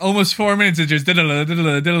 I mean, almost 4 minutes of just...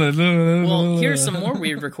 Well, here's some more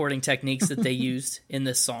weird recording techniques that they used in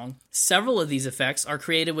this song. Several of these effects are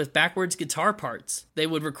created with backwards guitar parts. They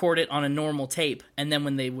would record it on a normal tape, and then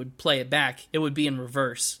when they would play it back, it would be in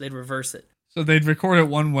reverse. They'd reverse it. So they'd record it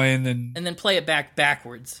one way and then play it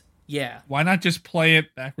backwards. Yeah. Why not just play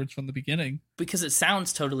it backwards from the beginning? Because it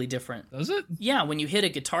sounds totally different. Does it? Yeah, when you hit a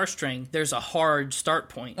guitar string, there's a hard start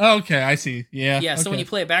point. Oh, okay, I see. Yeah. Yeah, so okay. when you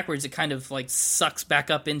play it backwards, it kind of like sucks back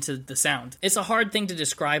up into the sound. It's a hard thing to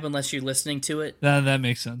describe unless you're listening to it. That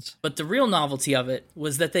makes sense. But the real novelty of it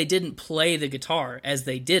was that they didn't play the guitar as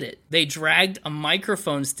they did it. They dragged a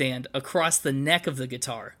microphone stand across the neck of the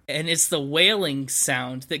guitar. And it's the wailing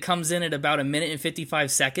sound that comes in at about 1 minute and 55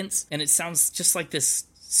 seconds. And it sounds just like this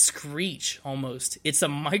screech almost. It's a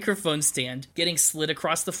microphone stand getting slid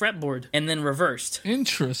across the fretboard and then reversed.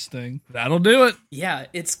 Interesting. That'll do it. Yeah,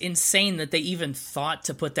 it's insane that they even thought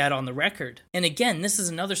to put that on the record. And again, this is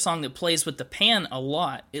another song that plays with the pan a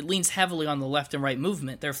lot. It leans heavily on the left and right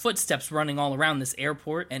movement. There are footsteps running all around this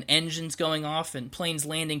airport and engines going off and planes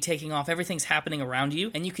landing, taking off. Everything's happening around you,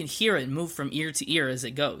 and you can hear it move from ear to ear as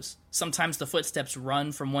it goes. Sometimes the footsteps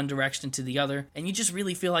run from one direction to the other, and you just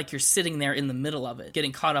really feel like you're sitting there in the middle of it,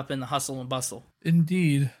 getting caught up in the hustle and bustle.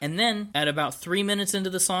 Indeed. And then, at about 3 minutes into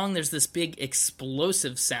the song, there's this big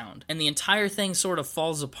explosive sound, and the entire thing sort of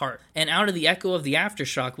falls apart. And out of the echo of the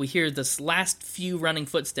aftershock, we hear this last few running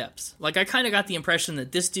footsteps. Like, I kind of got the impression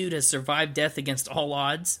that this dude has survived death against all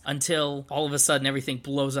odds until all of a sudden everything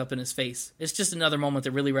blows up in his face. It's just another moment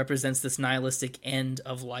that really represents this nihilistic end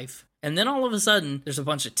of life. And then all of a sudden, there's a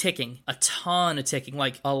bunch of ticking, a ton of ticking,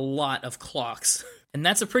 like a lot of clocks. And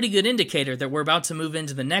that's a pretty good indicator that we're about to move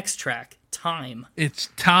into the next track, Time. It's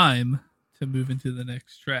time to move into the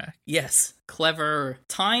next track. Yes, clever.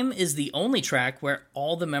 Time is the only track where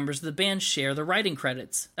all the members of the band share the writing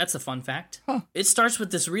credits. That's a fun fact. Huh. It starts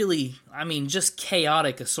with this really, just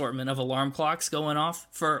chaotic assortment of alarm clocks going off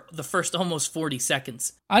for the first almost 40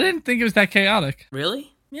 seconds. I didn't think it was that chaotic.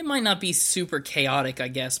 Really? It might not be super chaotic, I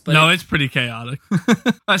guess, but... No, it's pretty chaotic.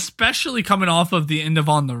 Especially coming off of the end of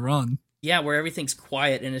On the Run. Yeah, where everything's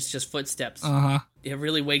quiet and it's just footsteps. Uh-huh. It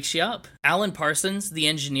really wakes you up. Alan Parsons, the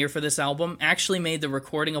engineer for this album, actually made the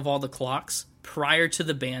recording of all the clocks prior to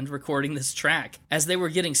the band recording this track. As they were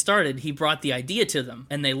getting started, he brought the idea to them,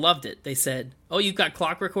 and they loved it. They said, "Oh, you've got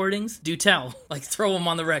clock recordings? Do tell." Like, throw them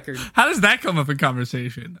on the record. How does that come up in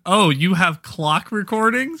conversation? Oh, you have clock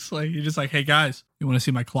recordings? Like, you're just like, hey, guys, you want to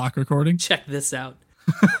see my clock recording? Check this out.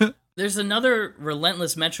 There's another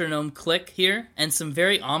relentless metronome click here, and some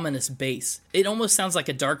very ominous bass. It almost sounds like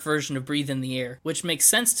a dark version of Breathe in the Air, which makes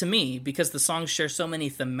sense to me because the songs share so many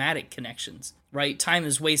thematic connections, right? Time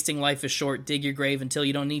is wasting, life is short, dig your grave until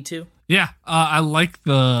you don't need to. Yeah, I like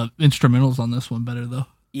the instrumentals on this one better, though.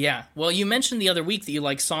 Yeah, well, you mentioned the other week that you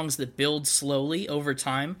like songs that build slowly over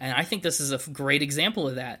time, and I think this is a great example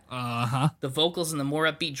of that. Uh-huh. The vocals and the more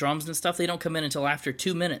upbeat drums and stuff, they don't come in until after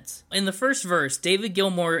 2 minutes. In the first verse, David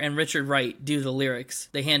Gilmour and Richard Wright do the lyrics.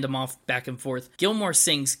 They hand them off back and forth. Gilmour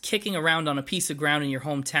sings, "Kicking around on a piece of ground in your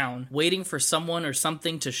hometown, waiting for someone or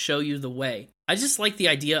something to show you the way." I just like the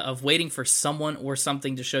idea of waiting for someone or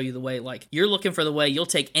something to show you the way. Like, you're looking for the way, you'll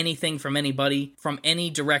take anything from anybody, from any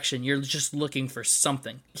direction. You're just looking for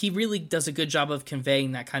something. He really does a good job of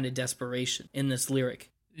conveying that kind of desperation in this lyric.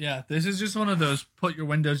 Yeah, this is just one of those put your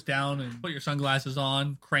windows down and put your sunglasses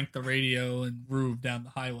on, crank the radio, and groove down the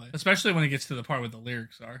highway. Especially when it gets to the part where the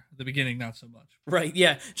lyrics are. At the beginning, not so much. Right,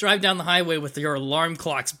 yeah. Drive down the highway with your alarm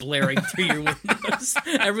clocks blaring through your windows.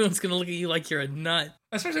 Everyone's going to look at you like you're a nut.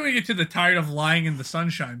 Especially when you get to the tired of lying in the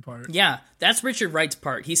sunshine part. Yeah, that's Richard Wright's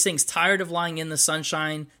part. He sings tired of lying in the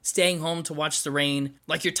sunshine, staying home to watch the rain.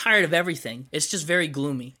 Like you're tired of everything. It's just very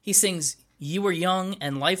gloomy. He sings, "You were young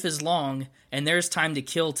and life is long, and there's time to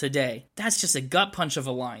kill today." That's just a gut punch of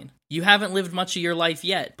a line. You haven't lived much of your life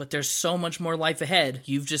yet, but there's so much more life ahead.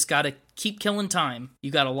 You've just got to keep killing time.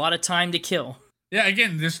 You got a lot of time to kill. Yeah,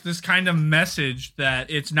 again, this kind of message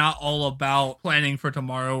that it's not all about planning for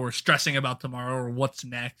tomorrow or stressing about tomorrow or what's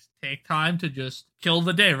next. Take time to just kill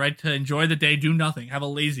the day, right? To enjoy the day, do nothing, have a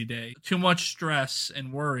lazy day. Too much stress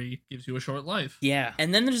and worry gives you a short life. Yeah,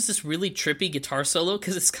 and then there's this really trippy guitar solo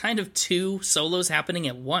because it's kind of two solos happening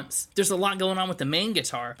at once. There's a lot going on with the main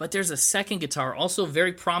guitar, but there's a second guitar also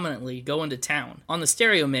very prominently going to town. On the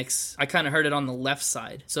stereo mix, I kind of heard it on the left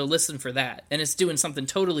side, so listen for that. And it's doing something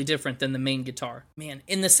totally different than the main guitar. Man,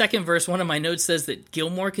 in the second verse, one of my notes says that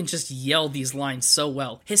Gilmour can just yell these lines so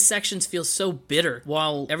well. His sections feel so bitter,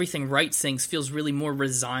 while everything Wright sings feels really more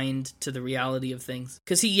resigned to the reality of things.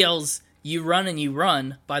 Because he yells, "You run and you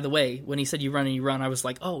run." By the way, when he said you run and you run, I was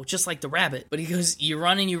like, oh, just like the rabbit. But he goes, "You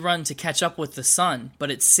run and you run to catch up with the sun,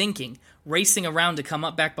 but it's sinking, racing around to come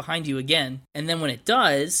up back behind you again." And then when it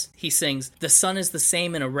does, he sings, "The sun is the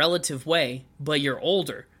same in a relative way, but you're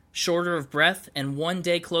older, shorter of breath, and one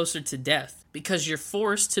day closer to death. Because you're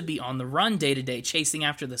forced to be on the run day to day, chasing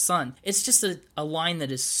after the sun." It's just a line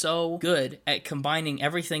that is so good at combining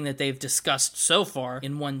everything that they've discussed so far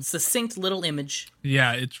in one succinct little image.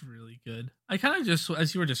 Yeah, it's really good. I kind of just,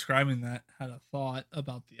 as you were describing that, had a thought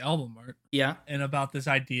about the album art. Yeah. And about this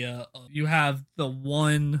idea of you have the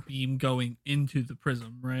one beam going into the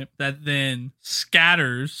prism, right? That then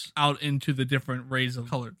scatters out into the different rays of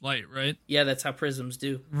colored light, right? Yeah, that's how prisms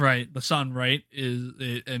do. Right. The sun, right,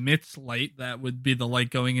 it emits light. That would be the light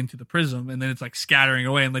going into the prism. And then it's like scattering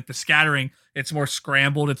away. And like the scattering It's more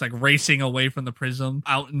scrambled. It's like racing away from the prism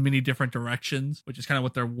out in many different directions, which is kind of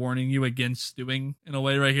what they're warning you against doing in a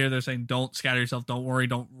way right here. They're saying, don't scatter yourself. Don't worry.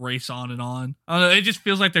 Don't race on and on. I don't know. It just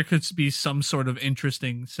feels like there could be some sort of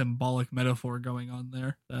interesting symbolic metaphor going on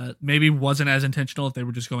there that maybe wasn't as intentional if they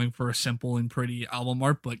were just going for a simple and pretty album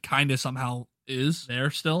art, but kind of somehow is there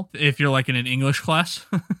still if you're like in an English class.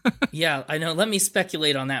 Yeah, I know. Let me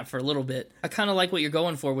speculate on that for a little bit. I kind of like what you're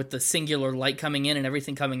going for with the singular light coming in and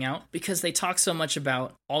everything coming out, because they talk so much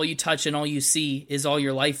about all you touch and all you see is all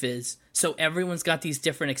your life is. So everyone's got these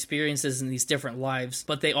different experiences and these different lives,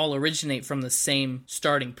 but they all originate from the same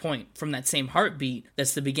starting point, from that same heartbeat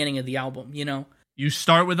that's the beginning of the album, you know? You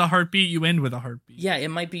start with a heartbeat, you end with a heartbeat. Yeah, it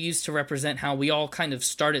might be used to represent how we all kind of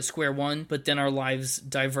start at square one, but then our lives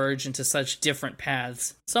diverge into such different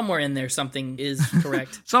paths. Somewhere in there, something is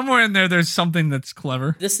correct. Somewhere in there, there's something that's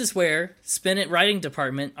clever. This is where, Spin It Writing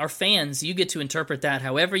Department, our fans, you get to interpret that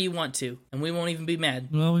however you want to, and we won't even be mad.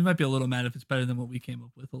 Well, we might be a little mad if it's better than what we came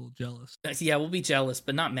up with, a little jealous. Yeah, we'll be jealous,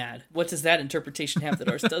 but not mad. What does that interpretation have that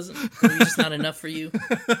ours doesn't? Maybe just not enough for you?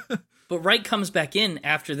 But Wright comes back in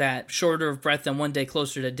after that, shorter of breath than one day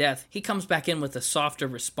closer to death. He comes back in with a softer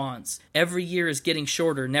response. Every year is getting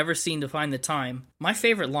shorter, never seem to find the time. My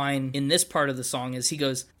favorite line in this part of the song is he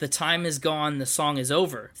goes, "The time is gone, the song is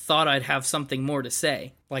over. Thought I'd have something more to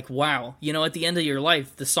say." Like, wow, you know, at the end of your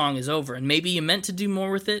life, the song is over. And maybe you meant to do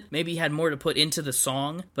more with it. Maybe you had more to put into the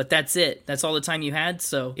song, but that's it. That's all the time you had.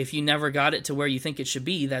 So if you never got it to where you think it should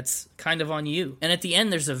be, that's kind of on you. And at the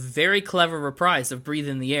end, there's a very clever reprise of Breathe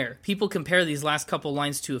in the Air. People compare these last couple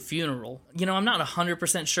lines to a funeral. You know, I'm not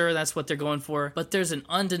 100% sure that's what they're going for, but there's an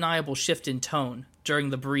undeniable shift in tone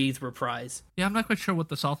during the Breathe reprise. Yeah, I'm not quite sure what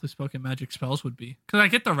the softly spoken magic spells would be, because I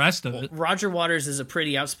get the rest of it. Roger Waters is a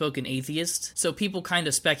pretty outspoken atheist, so people kind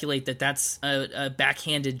of speculate that that's a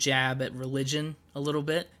backhanded jab at religion a little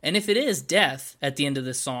bit. And if it is death at the end of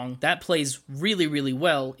this song, that plays really, really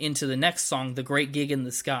well into the next song, The Great Gig in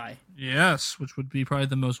the Sky. Yes, which would be probably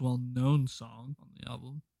the most well-known song on the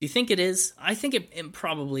album. Do you think it is? I think it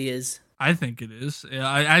probably is. I think it is.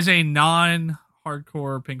 As a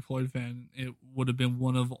non-hardcore Pink Floyd fan, it would have been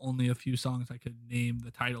one of only a few songs I could name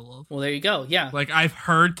the title of. Well, there you go. Yeah. Like, I've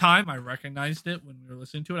heard Time. I recognized it when we were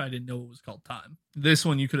listening to it. I didn't know it was called Time. This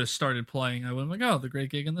one you could have started playing. I would have been like, oh, The Great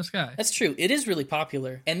Gig in the Sky. That's true. It is really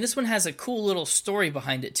popular. And this one has a cool little story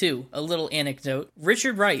behind it, too. A little anecdote.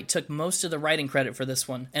 Richard Wright took most of the writing credit for this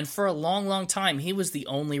one. And for a long, long time, he was the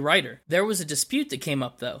only writer. There was a dispute that came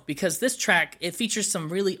up, though, because this track, it features some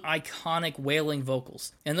really iconic wailing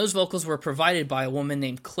vocals. And those vocals were provided by a woman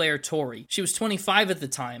named Claire Torrey. She was 25 at the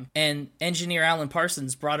time, and engineer Alan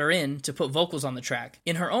Parsons brought her in to put vocals on the track.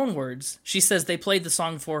 In her own words, she says they played the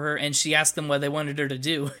song for her, and she asked them what they wanted her to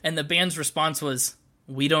do, and the band's response was,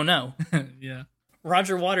 "We don't know." Yeah.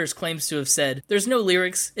 Roger Waters claims to have said, "There's no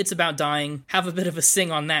lyrics, it's about dying, have a bit of a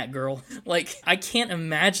sing on that, girl." Like, I can't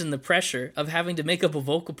imagine the pressure of having to make up a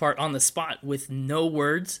vocal part on the spot with no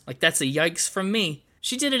words. Like, that's a yikes from me.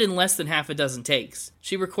 She did it in less than half a dozen takes.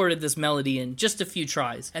 She recorded this melody in just a few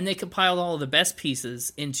tries, and they compiled all of the best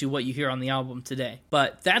pieces into what you hear on the album today.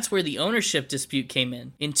 But that's where the ownership dispute came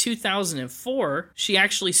in. In 2004, she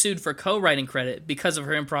actually sued for co-writing credit because of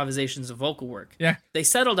her improvisations of vocal work. Yeah. They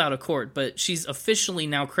settled out of court, but she's officially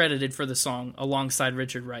now credited for the song alongside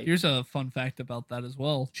Richard Wright. Here's a fun fact about that as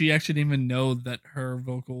well. She actually didn't even know that her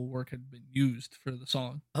vocal work had been used for the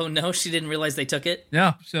song. Oh no, she didn't realize they took it?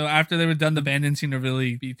 Yeah, so after they were done, the band didn't seem to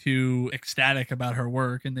really be too ecstatic about her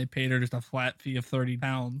work, and they paid her just a flat fee of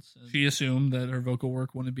 £30. She assumed that her vocal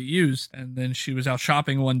work wouldn't be used, and then she was out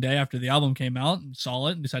shopping one day after the album came out and saw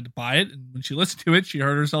it and decided to buy it, and when she listened to it, she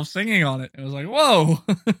heard herself singing on it. It was like, whoa.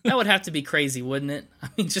 That would have to be crazy, wouldn't it? I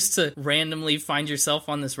mean, just to randomly find yourself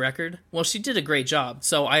on this record? Well, she did a great job,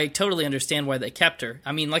 so I totally understand why they kept her.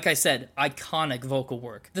 I mean, like I said, iconic vocal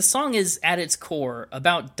work. The song is, at its core,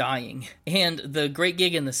 about dying, and The Great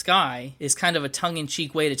Gig in the Sky is kind of a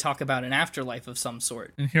tongue-in-cheek way to talk about an afterlife of some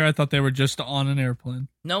sort. And here I thought they were just on an airplane.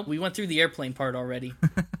 Nope, we went through the airplane part already.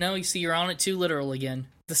 No, you see, you're on it too literal again.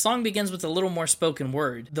 The song begins with a little more spoken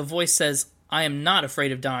word. The voice says, "I am not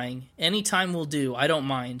afraid of dying. Any time will do, I don't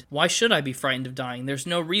mind. Why should I be frightened of dying? There's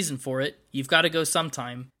no reason for it. You've got to go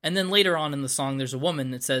sometime." And then later on in the song, there's a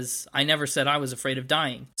woman that says, "I never said I was afraid of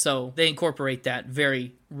dying." So they incorporate that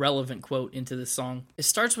very relevant quote into this song. It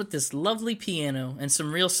starts with this lovely piano and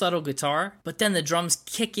some real subtle guitar, but then the drums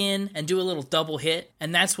kick in and do a little double hit,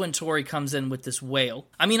 and that's when Tori comes in with this wail.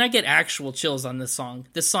 I mean, I get actual chills on this song.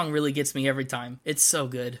 This song really gets me every time. It's so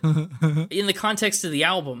good. In the context of the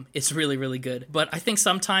album, it's really, really good. But I think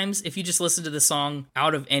sometimes if you just listen to the song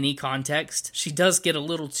out of any context, she does get a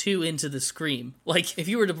little too into the scream. Like, if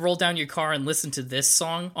you were to roll down your car and listen to this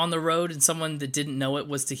song on the road and someone that didn't know it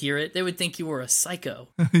was to hear it, they would think you were a psycho.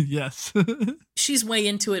 Yes. She's way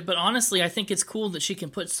into it, but honestly, I think it's cool that she can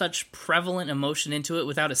put such prevalent emotion into it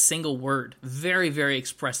without a single word. Very, very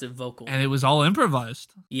expressive vocal. And it was all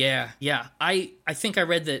improvised. Yeah. I think I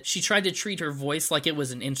read that she tried to treat her voice like it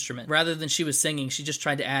was an instrument. Rather than she was singing, she just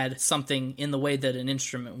tried to add something in the way that an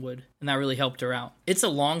instrument would. And that really helped her out. It's a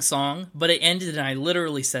long song, but it ended and I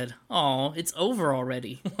literally said, "Oh, it's over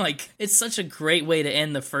already." Like, it's such a great way to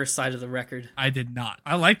end the first side of the record. I did not.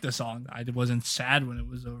 I liked the song. I wasn't sad when it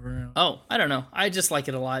was over. Oh, I don't know. I just like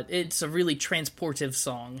it a lot. It's a really transportive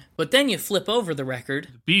song. But then you flip over the record.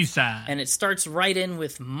 B-side. And it starts right in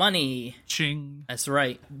with Money. Ching. That's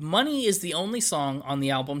right. Money is the only song on the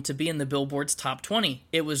album to be in the Billboard's top 20.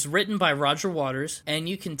 It was written by Roger Waters, and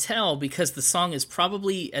you can tell because the song is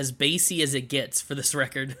probably as bassy as it gets for this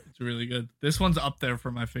record. It's really good. This one's up there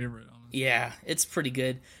for my favorite, honestly. Yeah, it's pretty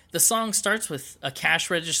good. The song starts with a cash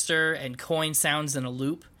register and coin sounds in a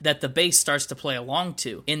loop that the bass starts to play along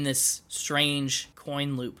to in this strange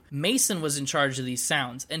coin loop. Mason was in charge of these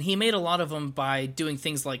sounds, and he made a lot of them by doing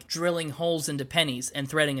things like drilling holes into pennies and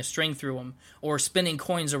threading a string through them, or spinning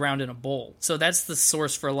coins around in a bowl. So that's the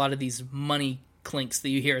source for a lot of these money clinks that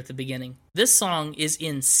you hear at the beginning. This song is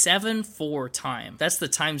in 7/4 time. That's the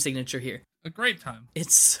time signature here. A great time.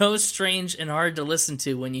 It's so strange and hard to listen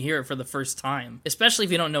to when you hear it for the first time, especially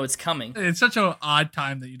if you don't know it's coming. It's such an odd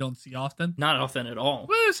time that you don't see often. Not often at all.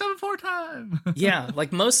 Woo, 7/4 time. Yeah,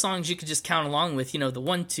 like most songs you could just count along with, the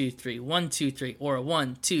 1, 2, 3, 1, 2, 3, or a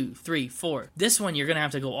 1, 2, 3, 4. This one you're going to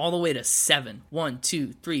have to go all the way to 7. 1,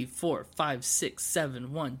 2, 3, 4, 5, 6,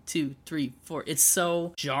 7, 1, 2, 3, 4. It's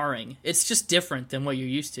so jarring. It's just different than what you're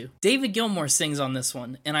used to. David Gilmour sings on this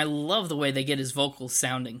one, and I love the way they get his vocals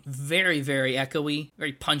sounding. Very, very echoey,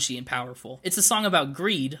 very punchy and powerful. It's a song about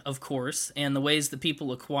greed, of course, and the ways that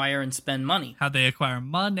people acquire and spend money. How they acquire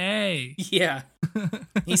money. Yeah.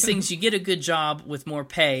 He sings, "You get a good job with more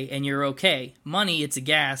pay and you're okay. Money, it's a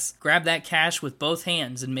gas. Grab that cash with both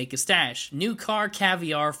hands and make a stash. New car,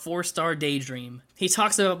 caviar, 4-star daydream." He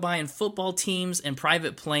talks about buying football teams and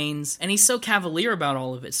private planes, and he's so cavalier about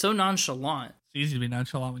all of it, so nonchalant. It's easy to be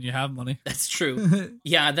nonchalant when you have money. That's true.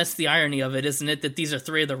 Yeah, that's the irony of it, isn't it? That these are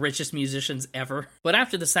 3 of the richest musicians ever. But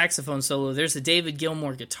after the saxophone solo, there's a David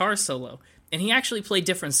Gilmour guitar solo. And he actually played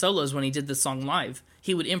different solos when he did the song live.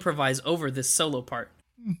 He would improvise over this solo part.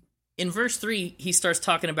 In verse 3, he starts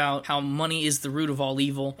talking about how money is the root of all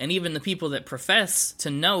evil, and even the people that profess to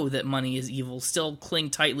know that money is evil still cling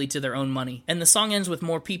tightly to their own money. And the song ends with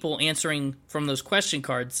more people answering from those question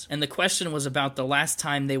cards, and the question was about the last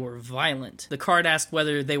time they were violent. The card asked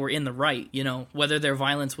whether they were in the right, whether their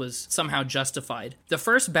violence was somehow justified. The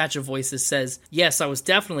first batch of voices says, "Yes, I was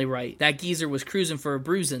definitely right. That geezer was cruising for a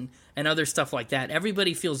bruising," and other stuff like that.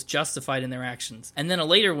 Everybody feels justified in their actions. And then a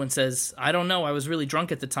later one says, "I don't know, I was really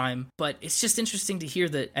drunk at the time." But it's just interesting to hear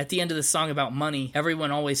that at the end of the song about money,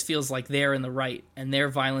 everyone always feels like they're in the right and their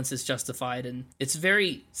violence is justified. And it's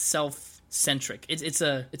very self-centric. It's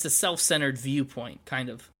a self-centered viewpoint, kind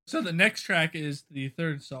of. So the next track is the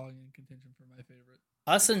third song in contention for my favorite.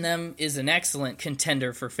 Us and Them is an excellent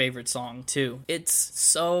contender for favorite song, too. It's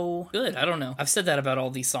so good. I don't know. I've said that about all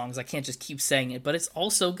these songs. I can't just keep saying it, but it's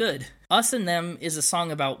also good. Us and Them is a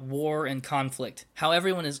song about war and conflict. How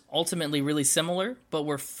everyone is ultimately really similar, but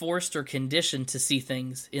we're forced or conditioned to see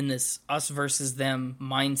things in this us versus them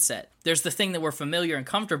mindset. There's the thing that we're familiar and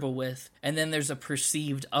comfortable with, and then there's a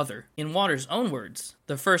perceived other. In Waters' own words,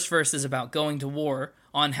 the first verse is about going to war,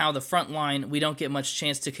 on how the front line we don't get much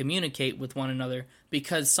chance to communicate with one another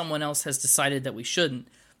because someone else has decided that we shouldn't.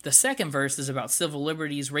 The second verse is about civil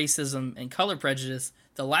liberties, racism, and color prejudice.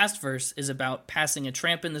 The last verse is about passing a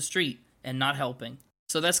tramp in the street and not helping.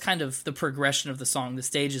 So that's kind of the progression of the song, the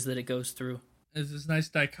stages that it goes through. There's this nice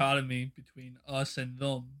dichotomy between us and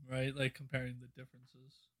them, right? Like comparing the differences.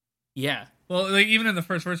 Yeah. Well, like even in the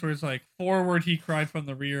first verse where it's like, "Forward he cried from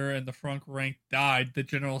the rear and the front rank died. The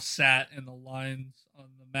general sat and the lines on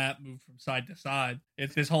the map moved from side to side."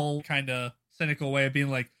 It's this whole kind of cynical way of being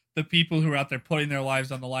like, the people who are out there putting their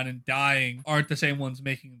lives on the line and dying aren't the same ones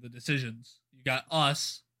making the decisions. You got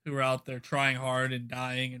us who are out there trying hard and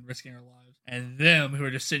dying and risking our lives, and them who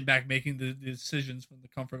are just sitting back making the decisions from the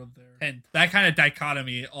comfort of their tent. That kind of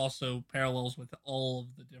dichotomy also parallels with all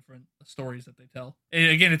of the different stories that they tell. And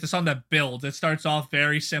again, it's a song that builds. It starts off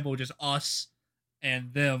very simple, just us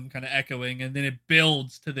and them kind of echoing, and then it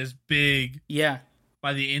builds to this big... Yeah.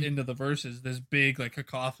 By the end of the verses, this big like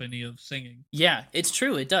cacophony of singing. Yeah, it's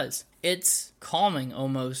true. It does. It's calming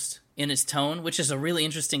almost in his tone, which is a really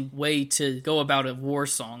interesting way to go about a war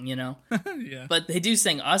song, you know? Yeah. But they do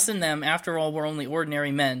sing, us and them, after all, we're only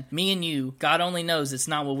ordinary men. Me and you, God only knows it's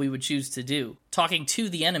not what we would choose to do. Talking to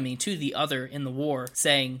the enemy, to the other in the war,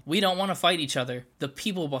 saying, we don't want to fight each other. The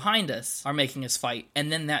people behind us are making us fight.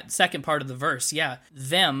 And then that second part of the verse,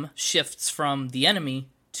 them shifts from the enemy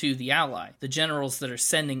to the ally, the generals that are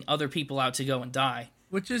sending other people out to go and die.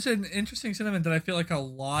 Which is an interesting sentiment that I feel like a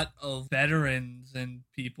lot of veterans and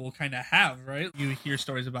people kind of have, right? You hear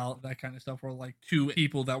stories about that kind of stuff where like two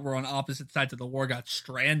people that were on opposite sides of the war got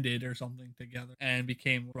stranded or something together and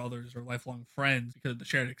became brothers or lifelong friends because of the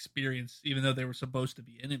shared experience, even though they were supposed to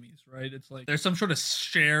be enemies, right? It's like there's some sort of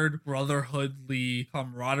shared brotherhoodly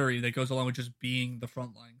camaraderie that goes along with just being the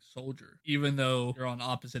frontline soldier, even though you're on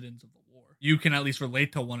opposite ends of the war. You can at least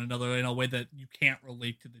relate to one another in a way that you can't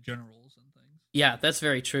relate to the generals and things. Yeah, that's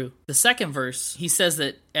very true. The second verse, he says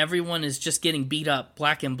that everyone is just getting beat up,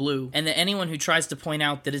 black and blue, and that anyone who tries to point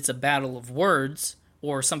out that it's a battle of words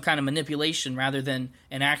or some kind of manipulation rather than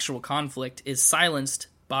an actual conflict is silenced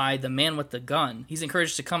by the man with the gun. He's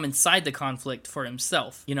encouraged to come inside the conflict for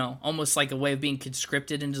himself, you know, almost like a way of being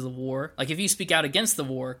conscripted into the war. Like if you speak out against the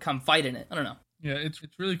war, come fight in it. I don't know. Yeah, it's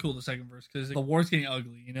really cool, the second verse, because the war's getting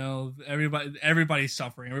ugly, you know? Everybody's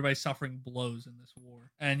suffering blows in this war.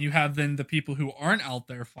 And you have then the people who aren't out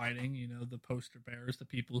there fighting, you know, the poster bearers, the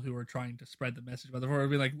people who are trying to spread the message about the war,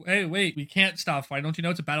 be like, hey, wait, we can't stop fighting. Don't you know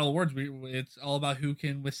it's a battle of words? It's all about who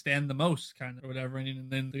can withstand the most, kind of, or whatever. And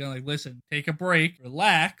then they're like, listen, take a break,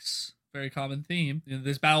 relax. Very common theme. You know,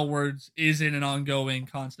 this battle words isn't an ongoing,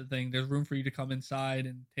 constant thing. There's room for you to come inside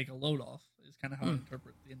and take a load off. Is kind of how I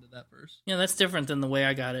interpret the end of that verse. Yeah, that's different than the way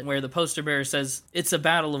I got it, where the poster bearer says it's a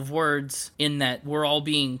battle of words in that we're all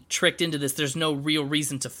being tricked into this. There's no real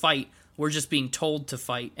reason to fight. We're just being told to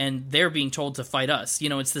fight, and they're being told to fight us. You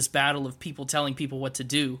know, it's this battle of people telling people what to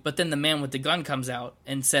do. But then the man with the gun comes out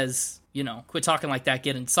and says, you know, quit talking like that,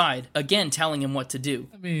 get inside. Again, telling him what to do.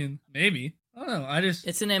 I mean, maybe. I don't know.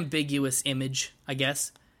 It's an ambiguous image, I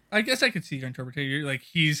guess. I guess I could see your interpretation. Like,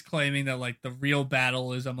 he's claiming that, like, the real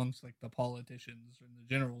battle is amongst, like, the politicians and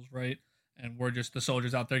the generals, right? And we're just the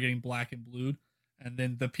soldiers out there getting black and blued. And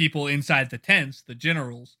then the people inside the tents, the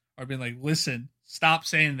generals, are being like, listen, stop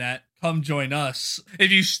saying that. Come join us.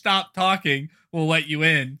 If you stop talking, we'll let you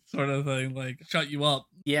in, sort of thing. Like, shut you up.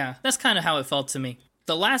 Yeah, that's kind of how it felt to me.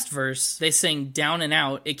 The last verse, they sing down and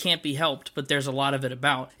out, it can't be helped, but there's a lot of it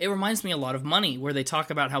about. It reminds me a lot of Money, where they talk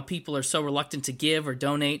about how people are so reluctant to give or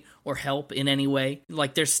donate or help in any way.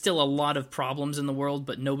 Like, there's still a lot of problems in the world,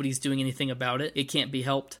 but nobody's doing anything about it. It can't be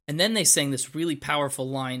helped. And then they sing this really powerful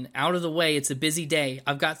line, out of the way, it's a busy day,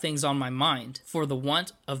 I've got things on my mind. For the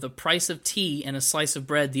want of the price of tea and a slice of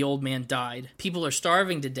bread, the old man died. People are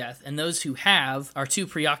starving to death, and those who have are too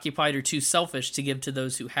preoccupied or too selfish to give to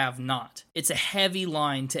those who have not. It's a heavy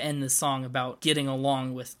line to end the song about getting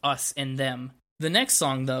along with us and them. The next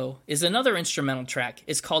song, though, is another instrumental track.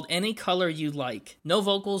 It's called Any Color You Like. No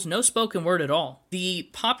vocals, no spoken word at all. The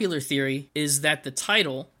popular theory is that the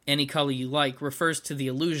title, Any Color You Like, refers to the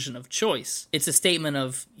illusion of choice. It's a statement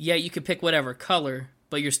of, yeah, you could pick whatever color,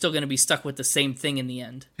 but you're still going to be stuck with the same thing in the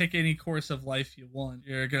end. Pick any course of life you want.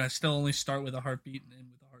 You're going to still only start with a heartbeat and end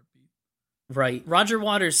with a heartbeat. Right. Roger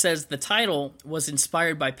Waters says the title was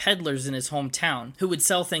inspired by peddlers in his hometown who would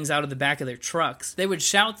sell things out of the back of their trucks. They would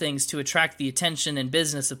shout things to attract the attention and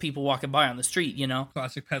business of people walking by on the street, you know?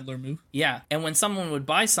 Classic peddler move. Yeah. And when someone would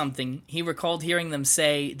buy something, he recalled hearing them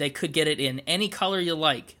say they could get it in any color you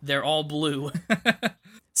like. They're all blue.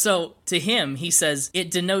 So, to him, he says, it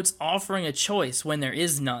denotes offering a choice when there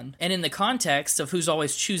is none. And in the context of who's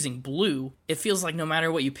always choosing blue, it feels like no matter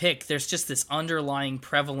what you pick, there's just this underlying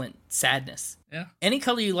prevalent sadness. Yeah. Any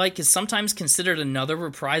Color You Like is sometimes considered another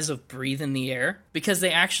reprise of Breathe in the Air, because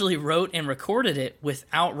they actually wrote and recorded it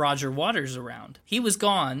without Roger Waters around. He was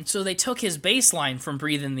gone, so they took his bass line from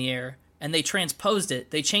Breathe in the Air, and they transposed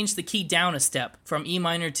it. They changed the key down a step from E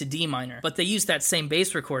minor to D minor, but they used that same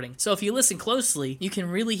bass recording. So if you listen closely, you can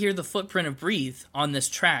really hear the footprint of Breathe on this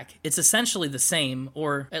track. It's essentially the same,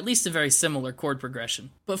 or at least a very similar chord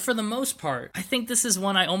progression. But for the most part, I think this is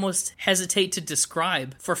one I almost hesitate to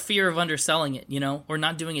describe for fear of underselling it, you know, or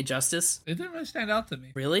not doing it justice. It didn't really stand out to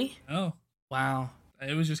me. Really? No. Wow.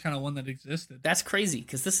 It was just kind of one that existed. That's crazy,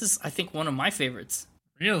 because this is, I think, one of my favorites.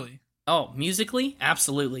 Really? Oh, musically?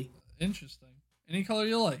 Absolutely. Interesting. Any color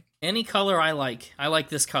you like? Any color I like. I like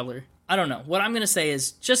this color. I don't know. What I'm going to say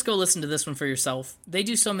is just go listen to this one for yourself. They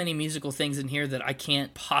do so many musical things in here that I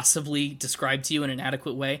can't possibly describe to you in an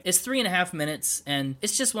adequate way. It's 3.5 minutes, and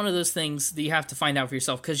it's just one of those things that you have to find out for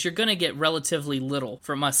yourself, because you're going to get relatively little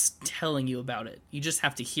from us telling you about it. You just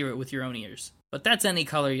have to hear it with your own ears. But that's Any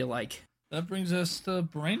Color You Like. That brings us to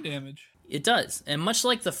Brain Damage. It does. And much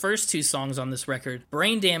like the first two songs on this record,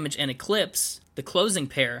 Brain Damage and Eclipse, the closing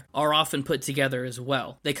pair, are often put together as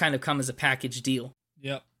well. They kind of come as a package deal.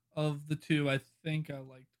 Yep. Of the two, I think I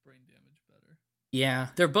liked Brain Damage better. Yeah,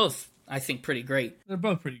 they're both, I think, pretty great. They're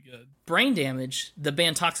both pretty good. Brain Damage, the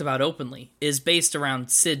band talks about openly, is based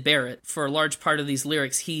around Syd Barrett. For a large part of these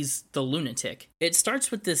lyrics, he's the lunatic. It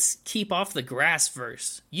starts with this keep off the grass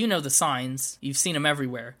verse. You know the signs. You've seen them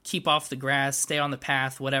everywhere. Keep off the grass, stay on the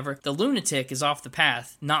path, whatever. The lunatic is off the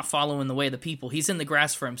path, not following the way of the people. He's in the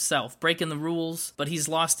grass for himself, breaking the rules, but he's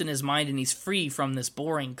lost in his mind and he's free from this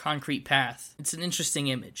boring concrete path. It's an interesting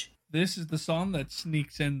image. This is the song that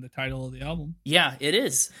sneaks in the title of the album. Yeah, it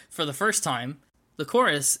is. For the first time, the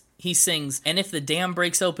chorus, he sings, and if the dam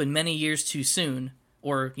breaks open many years too soon,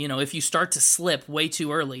 or, if you start to slip way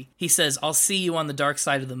too early, he says, I'll see you on the dark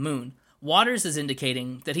side of the moon. Waters is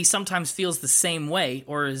indicating that he sometimes feels the same way,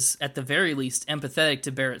 or is, at the very least, empathetic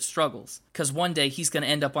to Barrett's struggles, because one day he's going to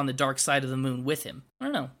end up on the dark side of the moon with him. I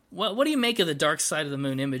don't know. What do you make of the dark side of the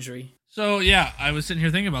moon imagery? So, yeah, I was sitting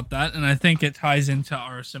here thinking about that, and I think it ties into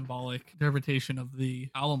our symbolic interpretation of the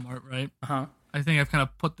album art, right? Uh-huh. I think I've kind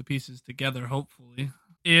of put the pieces together, hopefully.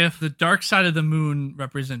 If the dark side of the moon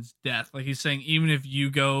represents death, like he's saying, even if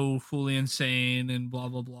you go fully insane and blah,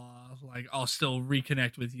 blah, blah, like I'll still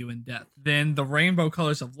reconnect with you in death, then the rainbow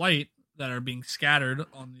colors of light that are being scattered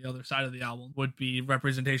on the other side of the album would be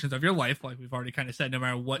representations of your life, like we've already kind of said, no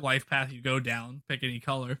matter what life path you go down, pick any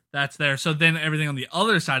color, that's there. So then everything on the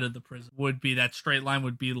other side of the prism would be that straight line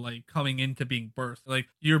would be like coming into being birthed. Like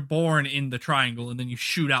you're born in the triangle and then you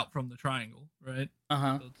shoot out from the triangle, right?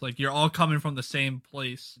 Uh-huh. So it's like you're all coming from the same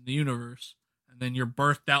place in the universe, and then you're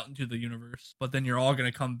birthed out into the universe, but then you're all going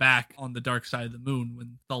to come back on the dark side of the moon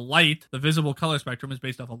when the light, the visible color spectrum is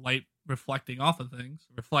based off of light reflecting off of things,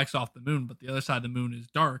 reflects off the moon, but the other side of the moon is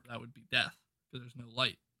dark. That would be death because there's no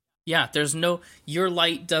light. Yeah, your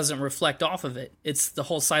light doesn't reflect off of it. It's the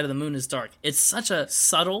whole side of the moon is dark. It's such a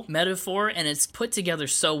subtle metaphor, and it's put together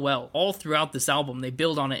so well. All throughout this album, they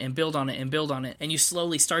build on it and build on it and build on it, and you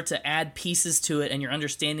slowly start to add pieces to it, and your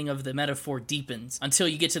understanding of the metaphor deepens until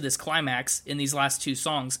you get to this climax in these last two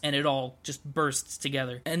songs, and it all just bursts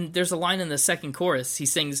together. And there's a line in the second chorus. He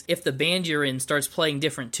sings, if the band you're in starts playing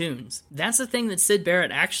different tunes. That's the thing that Syd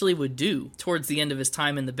Barrett actually would do towards the end of his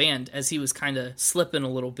time in the band, as he was kind of slipping a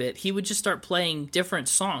little bit. He would just start playing different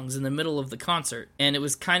songs in the middle of the concert, and it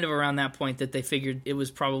was kind of around that point that they figured it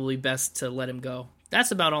was probably best to let him go.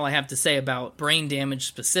 That's about all I have to say about Brain Damage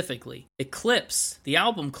specifically. Eclipse, the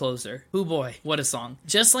album closer. Oh boy, what a song.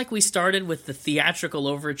 Just like we started with the theatrical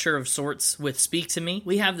overture of sorts with Speak to Me,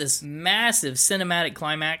 we have this massive cinematic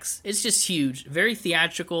climax. It's just huge, very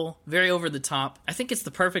theatrical, very over the top. I think it's the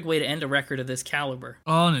perfect way to end a record of this caliber.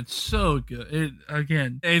 Oh, and it's so good.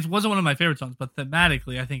 It wasn't one of my favorite songs, but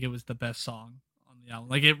thematically, I think it was the best song.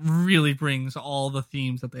 Like it really brings all the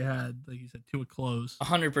themes that they had, like you said, to a close.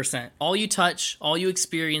 100%. All you touch, all you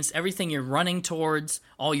experience, everything you're running towards,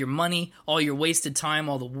 all your money, all your wasted time,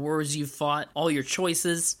 all the wars you've fought, all your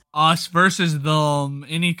choices. Us versus them,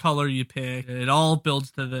 any color you pick, it all builds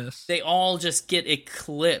to this. They all just get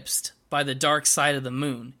eclipsed by the dark side of the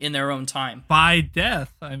moon in their own time. By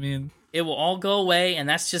death, I mean. It will all go away, and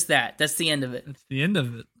that's just that. That's the end of it. That's the end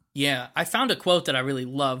of it. Yeah, I found a quote that I really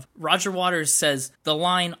love. Roger Waters says, the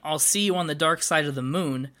line, I'll see you on the dark side of the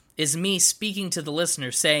moon, is me speaking to the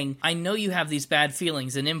listener saying, I know you have these bad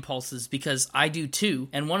feelings and impulses because I do too,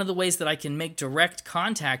 and one of the ways that I can make direct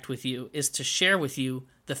contact with you is to share with you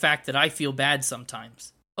the fact that I feel bad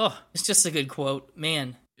sometimes. Oh, it's just a good quote,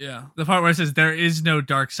 man. Yeah, the part where it says there is no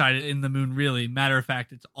dark side in the moon really. Matter of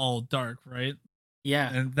fact, it's all dark, right?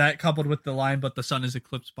 Yeah. And that coupled with the line, but the sun is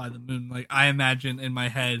eclipsed by the moon. Like, I imagine in my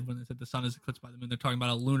head when they said the sun is eclipsed by the moon, they're talking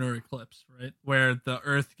about a lunar eclipse, right? Where the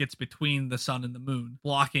earth gets between the sun and the moon,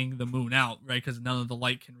 blocking the moon out, right? Because none of the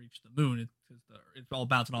light can reach the moon. It's all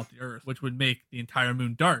bouncing off the earth, which would make the entire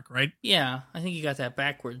moon dark, right? Yeah, I think you got that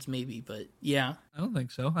backwards maybe, but yeah. I don't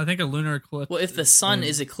think so. I think a lunar eclipse... Well, if the sun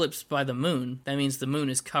is eclipsed by the moon, that means the moon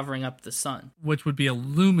is covering up the sun. Which would be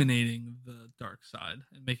illuminating the dark side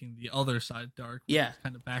and making the other side dark. Yeah. Which is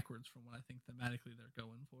kind of backwards from what I think thematically they're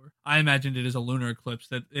going for. I imagined it as a lunar eclipse,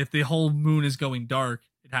 that if the whole moon is going dark,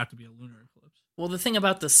 it'd have to be a lunar eclipse. Well, the thing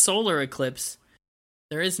about the solar eclipse,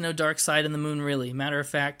 there is no dark side in the moon really. Matter of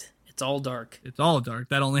fact, it's all dark. It's all dark.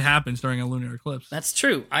 That only happens during a lunar eclipse. That's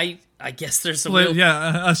true. I guess there's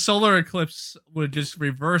a solar eclipse would just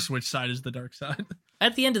reverse which side is the dark side.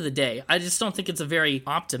 At the end of the day, I just don't think it's a very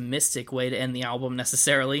optimistic way to end the album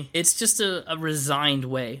necessarily. It's just a resigned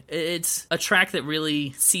way. It's a track that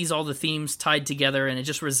really sees all the themes tied together, and it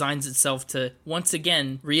just resigns itself to, once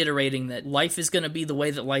again, reiterating that life is going to be the way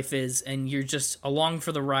that life is, and you're just along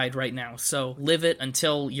for the ride right now. So live it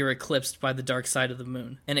until you're eclipsed by the dark side of the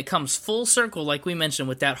moon. And it comes full circle, like we mentioned,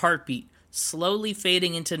 with that heartbeat slowly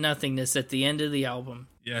fading into nothingness at the end of the album.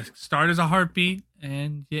 Yeah, start as a heartbeat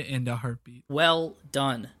and you end a heartbeat. Well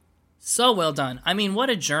done. So well done. I mean, what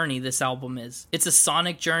a journey this album is. It's a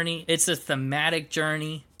sonic journey. It's a thematic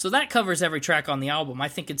journey. So that covers every track on the album. I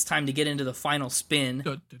think it's time to get into the final spin,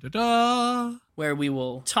 Da, da, da, da. where we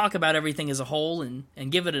will talk about everything as a whole and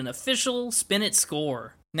give it an official Spin It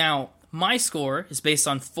score. Now, my score is based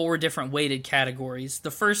on 4 different weighted categories,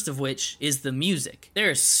 the first of which is the music.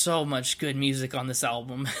 There is so much good music on this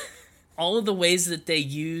album. All of the ways that they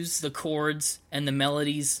use the chords and the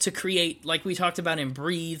melodies to create, like we talked about in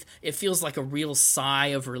Breathe, it feels like a real sigh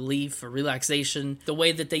of relief or relaxation. The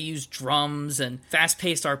way that they use drums and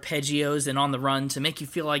fast-paced arpeggios and On the Run to make you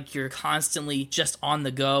feel like you're constantly just on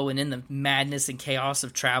the go and in the madness and chaos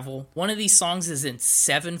of travel. One of these songs is in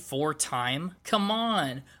 7/4 time. Come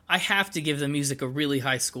on! I have to give the music a really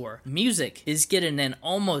high score. Music is getting an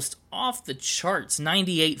almost off-the-charts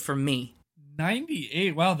 98 from me.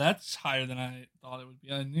 98. Wow, that's higher than I thought it would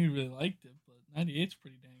be. I knew you really liked it, but 98's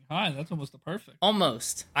pretty dang high. That's almost a perfect.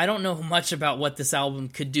 Almost. I don't know much about what this album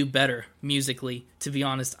could do better musically, to be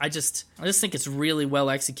honest. I just think it's really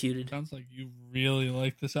well executed. Sounds like you really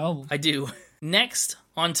like this album. I do. Next,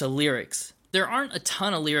 on to lyrics. There aren't a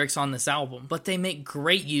ton of lyrics on this album, but they make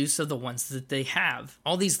great use of the ones that they have.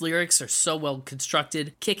 All these lyrics are so well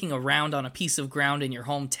constructed, kicking around on a piece of ground in your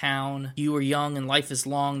hometown. You are young and life is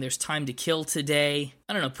long, there's time to kill today.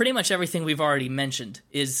 I don't know, pretty much everything we've already mentioned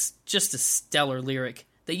is just a stellar lyric.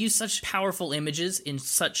 They use such powerful images in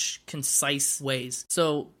such concise ways.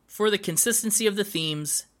 So, for the consistency of the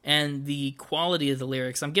themes and the quality of the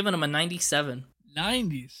lyrics, I'm giving them a 97.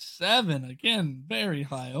 97, again, very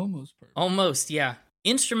high, almost perfect. Almost, yeah.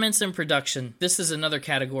 Instruments and production. This is another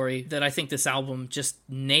category that I think this album just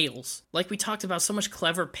nails. Like we talked about, so much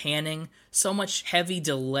clever panning, so much heavy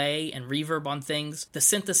delay and reverb on things, the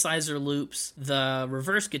synthesizer loops, the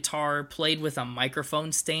reverse guitar played with a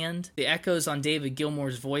microphone stand, the echoes on David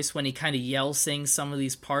Gilmour's voice when he kind of yell-sings some of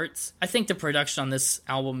these parts. I think the production on this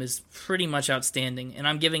album is pretty much outstanding, and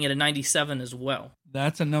I'm giving it a 97 as well.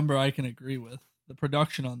 That's a number I can agree with. The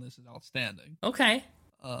production on this is outstanding. Okay.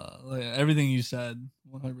 Like everything you said,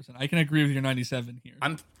 100%. I can agree with your 97 here.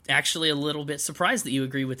 I'm actually a little bit surprised that you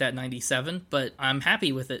agree with that 97, but I'm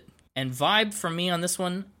happy with it. And vibe from me on this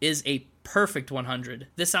one is a perfect 100.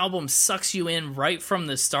 This album sucks you in right from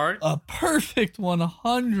the start. A perfect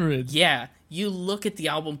 100. Yeah, you look at the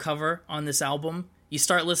album cover on this album, you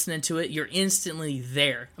start listening to it, you're instantly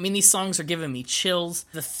there. I mean, these songs are giving me chills.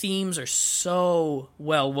 The themes are so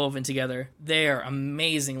well woven together. They are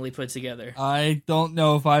amazingly put together. I don't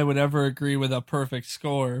know if I would ever agree with a perfect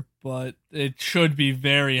score, but it should be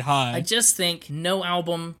very high. I just think no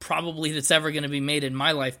album probably that's ever going to be made in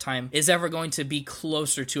my lifetime is ever going to be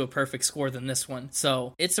closer to a perfect score than this one.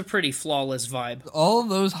 So it's a pretty flawless vibe. All of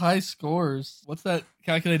those high scores, what's that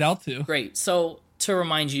calculate out to? Great. So to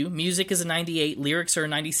remind you, music is a 98, lyrics are a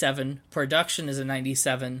 97, production is a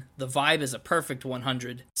 97, the vibe is a perfect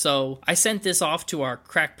 100. So I sent this off to our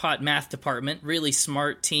crackpot math department, really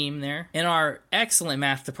smart team there, and our excellent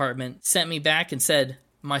math department sent me back and said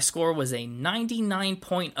my score was a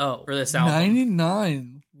 99.0 for this album.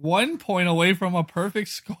 99. 1 point away from a perfect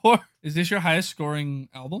score. Is this your highest scoring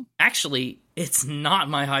album? Actually, it's not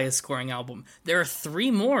my highest scoring album. There are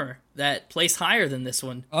 3 more that place higher than this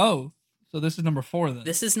one. Oh, so this is number 4 then.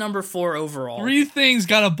 This is number 4 overall. 3 things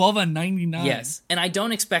got above a 99. Yes, and I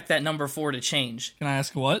don't expect that number 4 to change. Can I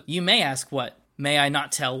ask what? You may ask what. May I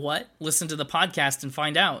not tell what? Listen to the podcast and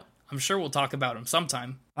find out. I'm sure we'll talk about them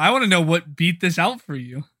sometime. I want to know what beat this out for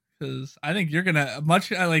you. Because I think you're going to,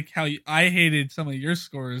 much like how I hated some of your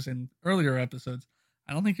scores in earlier episodes,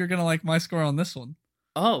 I don't think you're going to like my score on this one.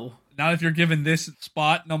 Oh. Not if you're given this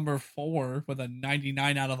spot number 4 with a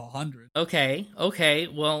 99 out of 100. Okay.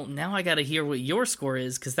 Well, now I got to hear what your score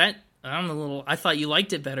is, because I thought you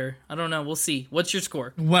liked it better. I don't know. We'll see. What's your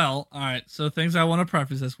score? Well, all right. So things I want to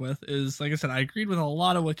preface this with is, like I said, I agreed with a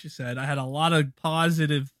lot of what you said. I had a lot of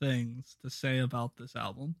positive things to say about this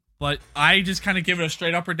album. But I just kind of give it a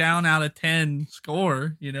straight up or down out of 10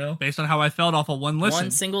 score, based on how I felt off of one listen.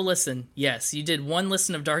 One single listen. Yes, you did one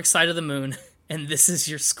listen of Dark Side of the Moon, and this is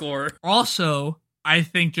your score. Also, I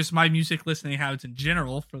think just my music listening habits in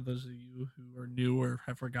general, for those of you who are new or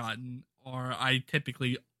have forgotten, are I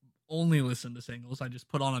typically only listen to singles. I just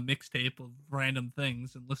put on a mixtape of random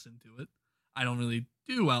things and listen to it. I don't really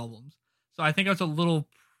do albums. So I think I was a little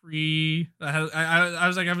I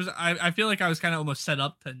feel like I was kind of almost set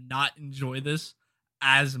up to not enjoy this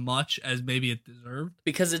as much as maybe it deserved.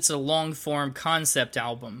 Because it's a long-form concept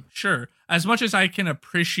album. Sure. As much as I can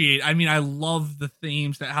appreciate, I mean, I love the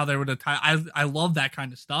themes, that how they were I love that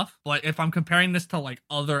kind of stuff. But if I'm comparing this to like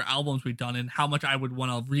other albums we've done and how much I would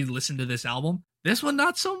want to re-listen to this album, this one,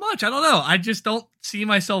 not so much. I don't know. I just don't see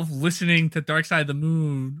myself listening to Dark Side of the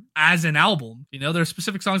Moon as an album. You know, there are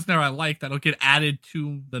specific songs in there I like that'll get added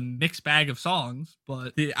to the mixed bag of songs,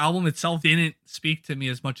 but the album itself didn't speak to me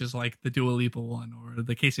as much as like the Dua Lipa one or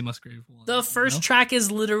the Casey Musgrave one. The first track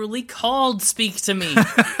is literally called Speak to Me.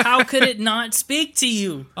 How could it not speak to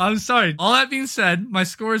you? I'm sorry. All that being said, my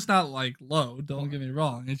score is not like low. Don't get me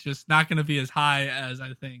wrong. It's just not going to be as high as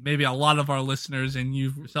I think maybe a lot of our listeners and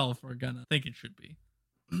you yourself are going to think it should be.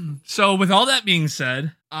 So with all that being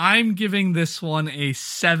said, I'm giving this one a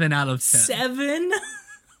 7 out of 10. 7?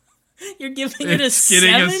 You're giving it a 7?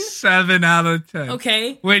 Getting a 7 out of 10.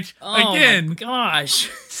 Okay. Which, again, my gosh.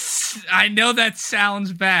 I know that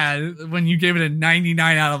sounds bad when you gave it a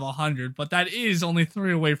 99 out of 100, but that is only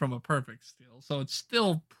 3 away from a perfect still. So it's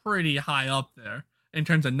still pretty high up there in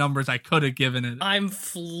terms of numbers I could have given it. I'm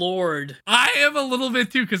floored. I am a little bit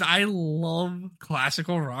too, because I love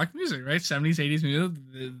classical rock music, right? 70s, 80s music.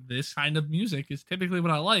 This kind of music is typically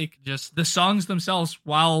what I like. Just the songs themselves,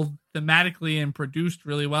 while thematically and produced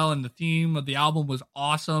really well, and the theme of the album was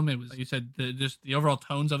awesome. It was, like you said, just the overall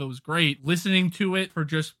tones of it was great. Listening to it for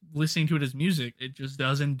just listening to it as music, it just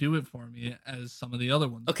doesn't do it for me as some of the other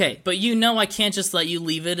ones. Okay, but you know I can't just let you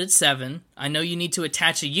leave it at 7. I know you need to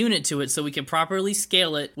attach a unit to it so we can properly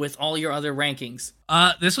scale it with all your other rankings.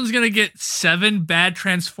 This one's gonna get 7 bad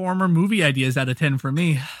Transformer movie ideas out of 10 for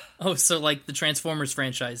me. Oh, so like the Transformers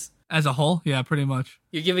franchise. As a whole? Yeah, pretty much.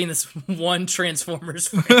 You're giving this one Transformers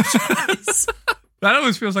franchise. That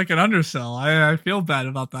always feels like an undersell. I feel bad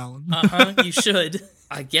about that one. You should.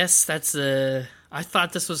 I guess that's I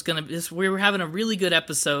thought this was gonna be, we were having a really good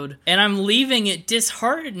episode, and I'm leaving it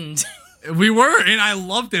disheartened. We were, and I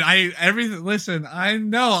loved it. Listen, I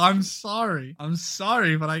know, I'm sorry,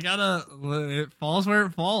 but I gotta, it falls where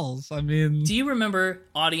it falls. I mean. Do you remember,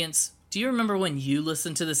 audience, when you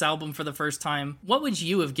listened to this album for the first time? What would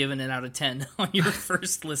you have given it out of 10 on your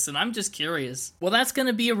first listen? I'm just curious. Well, that's going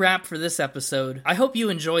to be a wrap for this episode. I hope you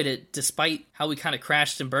enjoyed it, despite how we kind of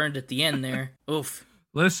crashed and burned at the end there. Oof.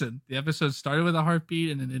 Listen, the episode started with a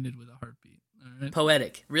heartbeat and it ended with a heartbeat. All right?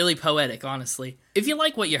 Poetic. Really poetic, honestly. If you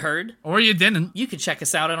like what you heard, or you didn't, you can check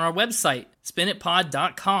us out on our website,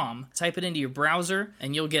 spinitpod.com. Type it into your browser,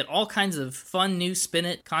 and you'll get all kinds of fun new Spin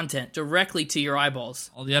It content directly to your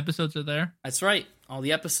eyeballs. All the episodes are there? That's right. All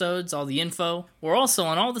the episodes, all the info. We're also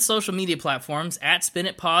on all the social media platforms, at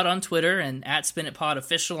SpinItPod on Twitter and at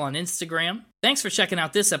SpinItPodOfficial on Instagram. Thanks for checking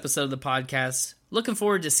out this episode of the podcast. Looking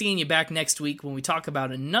forward to seeing you back next week when we talk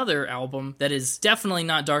about another album that is definitely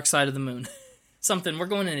not Dark Side of the Moon. We're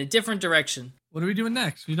going in a different direction. What are we doing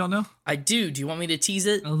next? We don't know? I do. Do you want me to tease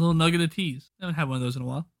it? A little nugget of tease. I haven't had one of those in a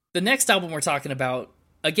while. The next album we're talking about,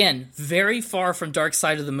 again, very far from Dark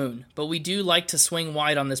Side of the Moon, but we do like to swing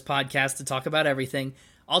wide on this podcast to talk about everything.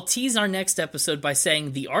 I'll tease our next episode by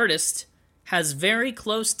saying the artist has very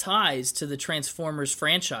close ties to the Transformers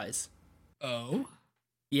franchise. Oh?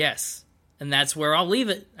 Yes. And that's where I'll leave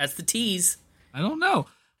it. That's the tease. I don't know.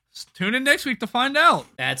 Tune in next week to find out.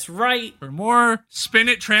 That's right. For more Spin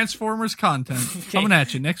It Transformers content coming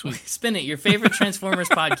at you next week. Spin It, your favorite Transformers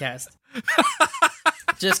podcast.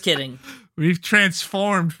 Just kidding. We've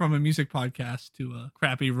transformed from a music podcast to a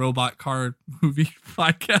crappy robot car movie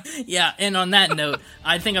podcast. Yeah, and on that note,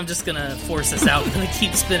 I think I'm just going to force us out. I'm going to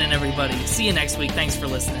keep spinning, everybody. See you next week. Thanks for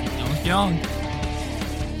listening. Young.